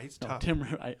MCL. yeah, he's No, tough.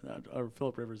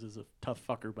 Phillip Rivers is a tough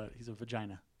fucker, but he's a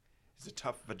vagina. He's a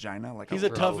tough vagina. Like He's a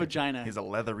tough really- vagina. He's a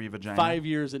leathery vagina. 5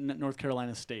 years at North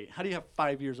Carolina State. How do you have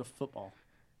 5 years of football?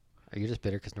 Are you just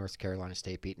bitter because North Carolina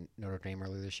State beat Notre Dame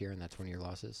earlier this year and that's one of your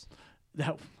losses?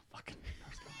 That fucking.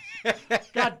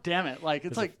 God damn it! Like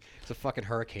it's like, It's a fucking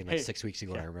hurricane like Hey, 6 weeks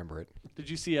ago and yeah. I remember it. did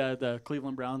you see the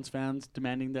Cleveland Browns fans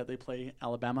demanding that they play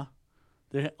Alabama?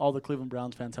 All the Cleveland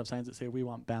Browns fans have signs that say "We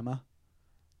want Bama."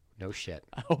 No shit.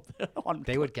 I hope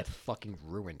They would get fucking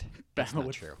ruined. That's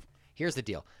not true. Here's the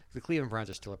deal. The Cleveland Browns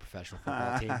are still a professional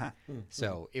football team,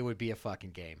 so it would be a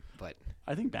fucking game. But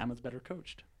I think Bama's better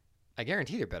coached. I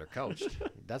guarantee they're better coached.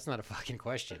 That's not a fucking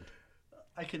question.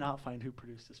 I cannot find who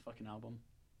produced this fucking album.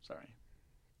 Sorry.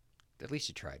 At least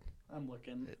you tried. I'm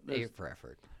looking. A for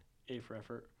effort. A for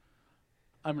effort.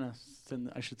 I'm gonna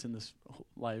send. I should send this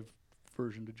live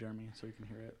version to Jeremy so he can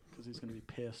hear it because he's gonna be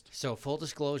pissed. So full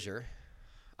disclosure,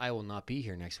 I will not be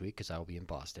here next week because I will be in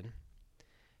Boston.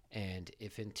 And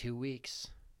if in 2 weeks,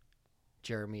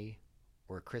 Jeremy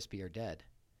or Crispy are dead,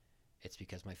 it's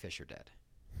because my fish are dead.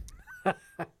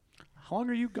 How long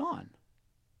are you gone?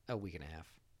 A week and a half.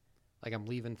 Like I'm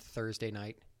leaving Thursday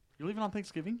night. You're leaving on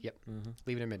Thanksgiving? Yep.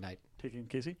 Leaving at midnight. Taking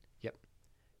Casey? Yep.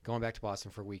 Going back to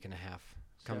Boston for a week and a half.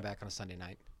 Coming back on a Sunday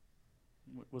night.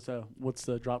 What's the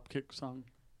Dropkick song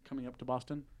coming up to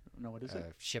Boston? No, what is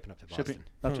it? Shipping up to Boston. Shipping.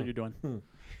 That's what you're doing.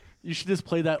 You should just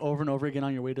play that over and over again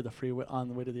on your way to the freeway, on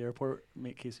the way to the airport.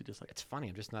 Make Casey just like. It's funny.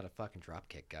 I'm just not a fucking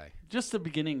Dropkick guy. Just the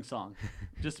beginning song.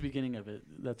 Just the beginning of it.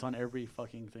 That's on every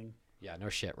fucking thing. Yeah, no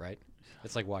shit, right?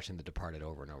 It's like watching The Departed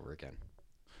over and over again.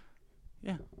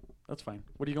 Yeah, that's fine.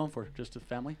 What are you going for? Just a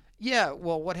family? Yeah,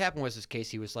 well, what happened was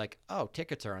Casey was like, oh,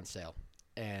 tickets are on sale.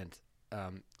 And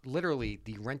literally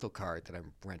the rental car that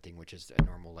I'm renting, which is a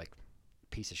normal, like,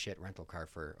 piece of shit rental car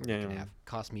for a week and a half,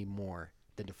 cost me more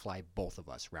than to fly both of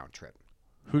us round trip.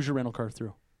 Who's your rental car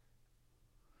through?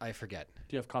 I forget.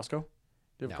 Do you have Costco? Do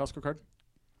you have No. a Costco card?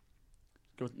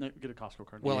 Get a Costco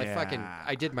card. Well,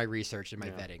 I did my research and my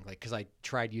vetting, like, because I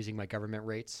tried using my government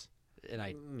rates, and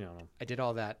I did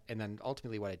all that, and then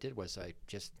ultimately what I did was I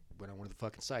just went on one of the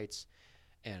fucking sites,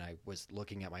 and I was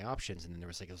looking at my options, and then there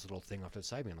was like this little thing off to the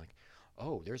side of me, and like,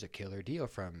 oh, there's a killer deal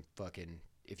from fucking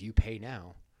if you pay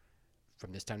now,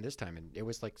 from this time to this time, and it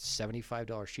was like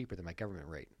 $75 cheaper than my government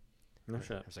rate. No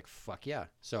shit. I was like, fuck yeah.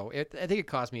 So I think it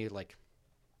cost me like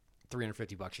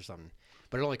 $350 or something,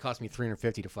 but it only cost me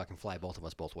 $350 to fucking fly both of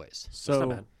us both ways.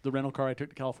 So the rental car I took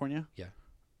to California, Yeah.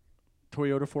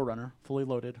 Toyota 4Runner, fully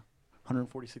loaded,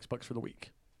 $146 for the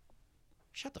week.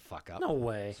 Shut the fuck up. No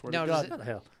way. Swear No, to does God. What the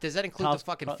hell? Does that include Cos- the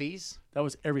fucking co- fees? That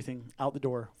was everything out the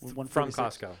door. With From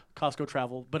 146. Costco. Costco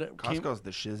travel, but it came, Costco's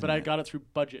the shiznit. but I got it through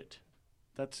budget.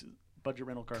 That's budget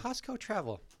rental car. Costco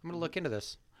travel. I'm gonna look into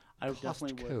this. I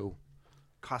definitely would.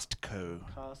 Costco.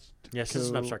 Yes, this is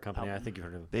an Costco upstart company. I album. think you've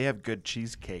heard of it. They have good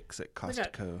cheesecakes at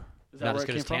Costco. Is that Not where as it good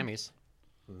came as from? Tammy's.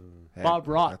 Hey, Bob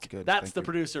Rock. That's good. That's Thank the you.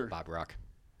 producer. Bob Rock.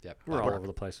 Yep. We're Bob all Rock. over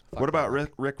the place. Fuck What about Bob Rock.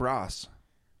 Rick Ross?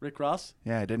 Rick Ross?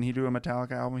 Yeah, didn't he do a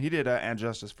Metallica album? He did And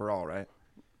Justice for All, right?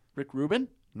 Rick Rubin?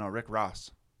 No, Rick Ross.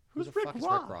 Who's Who the fuck is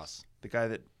Rick Ross? The guy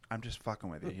that I'm just fucking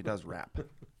with you. He does rap.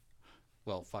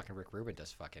 Well, fucking Rick Rubin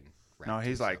does fucking rap. No, too,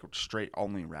 he's so like straight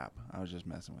only rap. I was just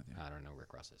messing with you. I don't know who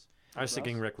Rick Ross is. I was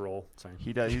thinking Rick Roll. Sorry.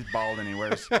 He does. He's bald and he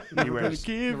wears. He Never gonna wears.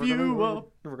 give you up.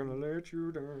 Never gonna let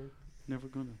you down. Never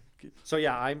gonna give. So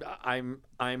yeah,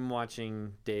 I'm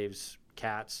watching Dave's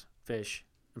cats, fish,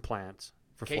 and plants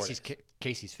for 4 days.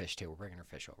 Casey's fish too. We're bringing her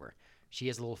fish over. She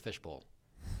has a little fish bowl.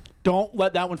 Don't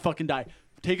let that one fucking die.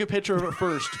 Take a picture of it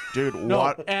first. Dude, No,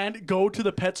 what? and go to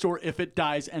the pet store if it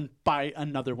dies and buy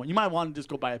another one. You might want to just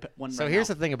go buy one. So right here's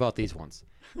now. the thing about these ones.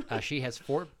 She has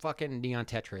 4 fucking neon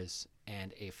tetras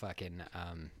and a fucking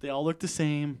They all look the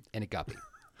same. and a guppy.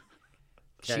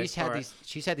 Okay, She's had all right. these.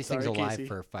 She's had these Sorry, things alive Casey.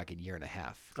 for a fucking year and a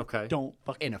half Okay. Don't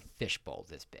fucking. in a fish bowl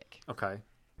this big. Okay.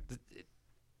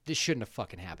 This shouldn't have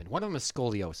fucking happened. One of them is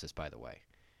scoliosis, by the way.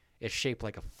 It's shaped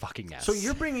like a fucking S. So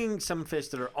you're bringing some fish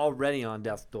that are already on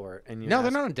death's door, and No, they're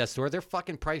not on death's door. They're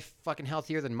fucking probably fucking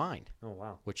healthier than mine, Oh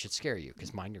wow. which should scare you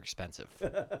because mine are expensive.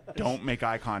 Don't make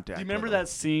eye contact. Do you remember with him. that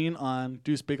scene on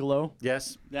Deuce Bigelow?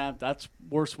 Yes. Yeah, that's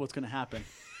worse. What's gonna happen?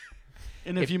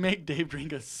 And if you make Dave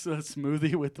drink a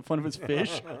smoothie with the fun of his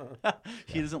fish,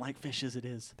 he doesn't like fish as it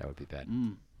is. That would be bad.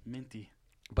 Minty.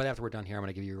 But after we're done here, I'm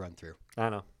gonna give you a run through. I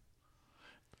know.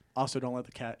 Also, don't let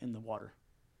the cat in the water.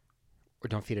 Or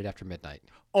don't feed it after midnight.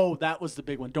 Oh, that was the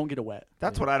big one. Don't get it wet.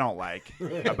 That's what I don't like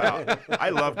about. I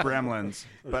love Gremlins,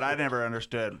 but I never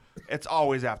understood. It's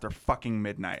always after fucking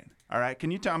midnight. All right, can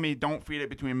you tell me don't feed it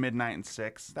between midnight and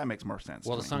 6? That makes more sense.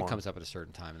 Well, to the me. sun comes up at a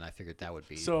certain time, and I figured that would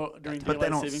be. So during But daylight they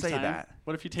don't savings say time, that.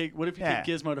 what if you take Yeah.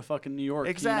 Gizmo to fucking New York?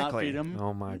 Exactly. Can you not feed him?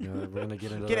 Oh my god, we're gonna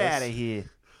get into Get this. out of here.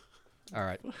 All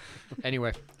right.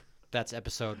 Anyway, that's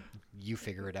episode. You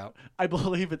figure it out. I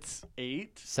believe it's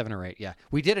 8. 7 or 8. Yeah,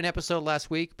 we did an episode last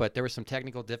week, but there were some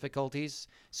technical difficulties.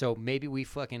 So maybe we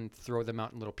fucking throw them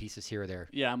out in little pieces here or there.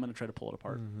 Yeah, I'm gonna try to pull it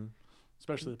apart,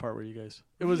 especially the part where you guys.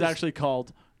 It was actually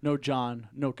called "No John,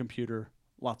 No Computer,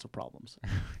 lots of problems.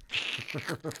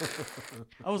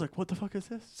 I was like, what the fuck is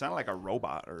this? Sounded like a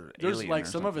robot or There's alien like or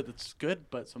some something. of it that's good,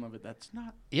 but some of it that's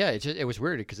not. Yeah, it was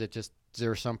weird because there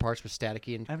were some parts was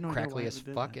staticky and I have no idea why crackly it as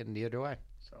did fuck, that. and neither do I.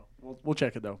 So we'll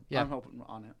check it though. Yeah. I'm hoping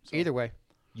on it. So. Either way,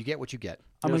 you get what you get.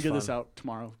 I'm It gonna was get this fun. out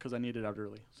tomorrow because I need it out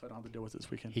early, so I don't have to deal with it this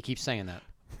weekend. He keeps saying that.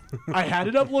 I had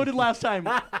it uploaded last time.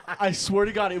 I swear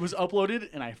to God, it was uploaded,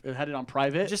 and I had it on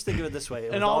private. Just think of it this way.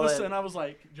 and all of a sudden, I was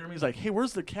like, Jeremy's like, "Hey,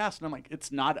 where's the cast?" And I'm like,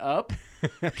 "It's not up."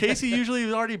 Casey usually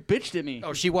has already bitched at me.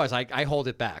 Oh, she was. I hold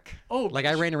it back. Oh, like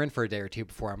I ran her in for a day or two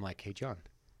before. I'm like, hey, John.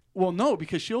 Well, no,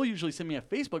 because she'll usually send me a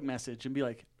Facebook message and be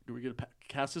like, "Do we get a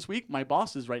cast this week? My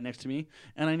boss is right next to me,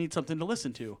 and I need something to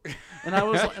listen to." And I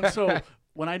was, and so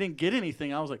when I didn't get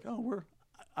anything, I was like, "Oh,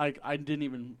 I didn't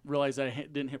even realize that I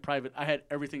didn't hit private. I had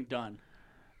everything done.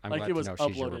 I'm Like, glad it was to know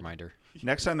she's your uploaded. reminder.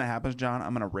 Next time that happens, John,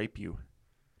 I'm gonna rape you.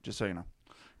 Just so you know.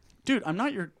 Dude, I'm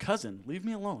not your cousin. Leave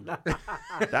me alone."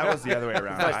 That was the other way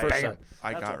around. Vice versa.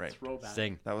 I That's got a raped. throwback.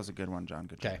 Sing. That was a good one, John.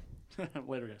 Good job. Okay.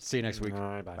 Later, guys. See you next week. All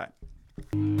right, bye. Bye.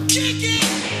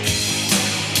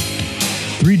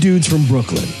 Three dudes from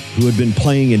Brooklyn who had been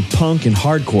playing in punk and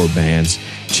hardcore bands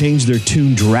changed their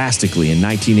tune drastically in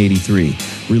 1983,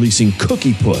 releasing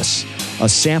Cookie Puss, a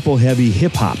sample-heavy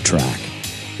hip-hop track.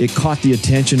 It caught the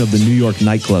attention of the New York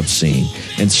nightclub scene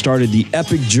and started the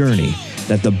epic journey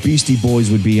that the Beastie Boys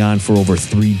would be on for over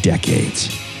 3 decades.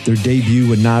 Their debut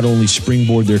would not only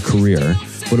springboard their career,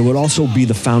 but it would also be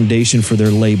the foundation for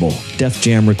their label, Def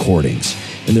Jam Recordings,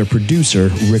 and their producer,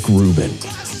 Rick Rubin.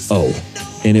 Oh,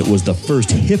 and it was the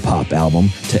first hip-hop album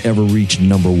to ever reach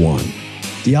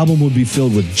 #1. The album would be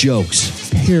filled with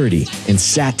jokes, parody, and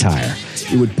satire.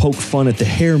 It would poke fun at the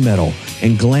hair metal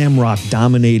and glam rock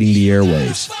dominating the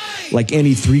airwaves. Like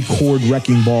any 3-chord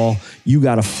wrecking ball, You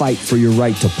Gotta Fight for Your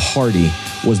Right to Party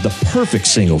was the perfect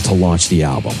single to launch the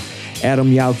album.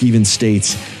 Adam Yauch even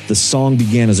states, the song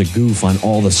began as a goof on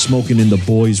all the smoking in the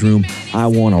boys' room, I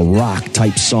wanna rock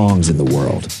type songs in the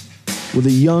world. With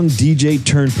a young DJ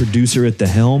turned producer at the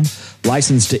helm,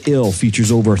 License to Ill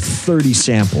features over 30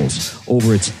 samples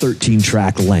over its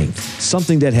 13-track length,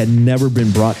 something that had never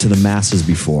been brought to the masses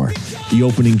before. The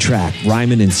opening track,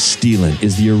 Rhymin' and Stealin',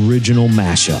 is the original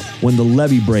mashup. When the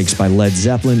Levee Breaks by Led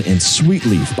Zeppelin and Sweet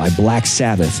Leaf by Black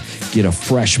Sabbath get a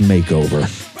fresh makeover.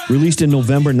 Released in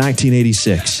November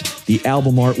 1986, the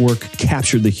album artwork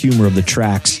captured the humor of the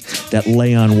tracks that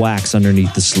lay on wax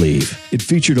underneath the sleeve. It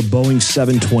featured a Boeing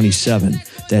 727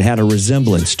 that had a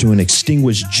resemblance to an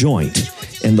extinguished joint,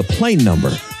 and the plane number,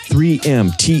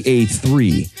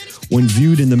 3MTA3, when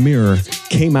viewed in the mirror,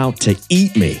 came out to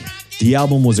eat me. The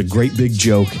album was a great big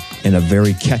joke, and a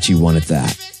very catchy one at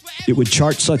that. It would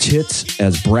chart such hits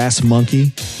as Brass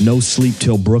Monkey, No Sleep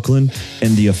Till Brooklyn,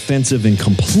 and the offensive and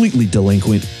completely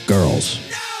delinquent Girls.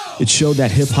 It showed that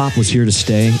hip-hop was here to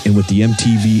stay, and with the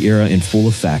MTV era in full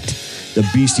effect, the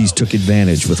Beasties took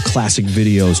advantage with classic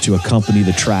videos to accompany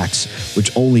the tracks,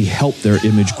 which only helped their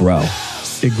image grow.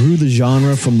 It grew the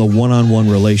genre from the one-on-one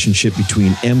relationship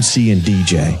between MC and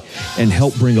DJ, and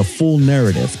helped bring a full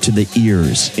narrative to the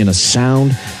ears in a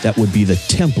sound that would be the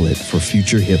template for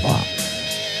future hip-hop.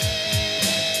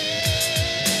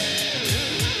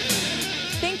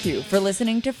 Thank you for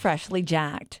listening to Freshly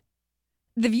Jacked.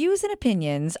 The views and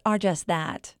opinions are just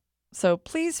that, so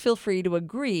please feel free to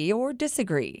agree or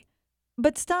disagree.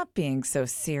 But stop being so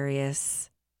serious.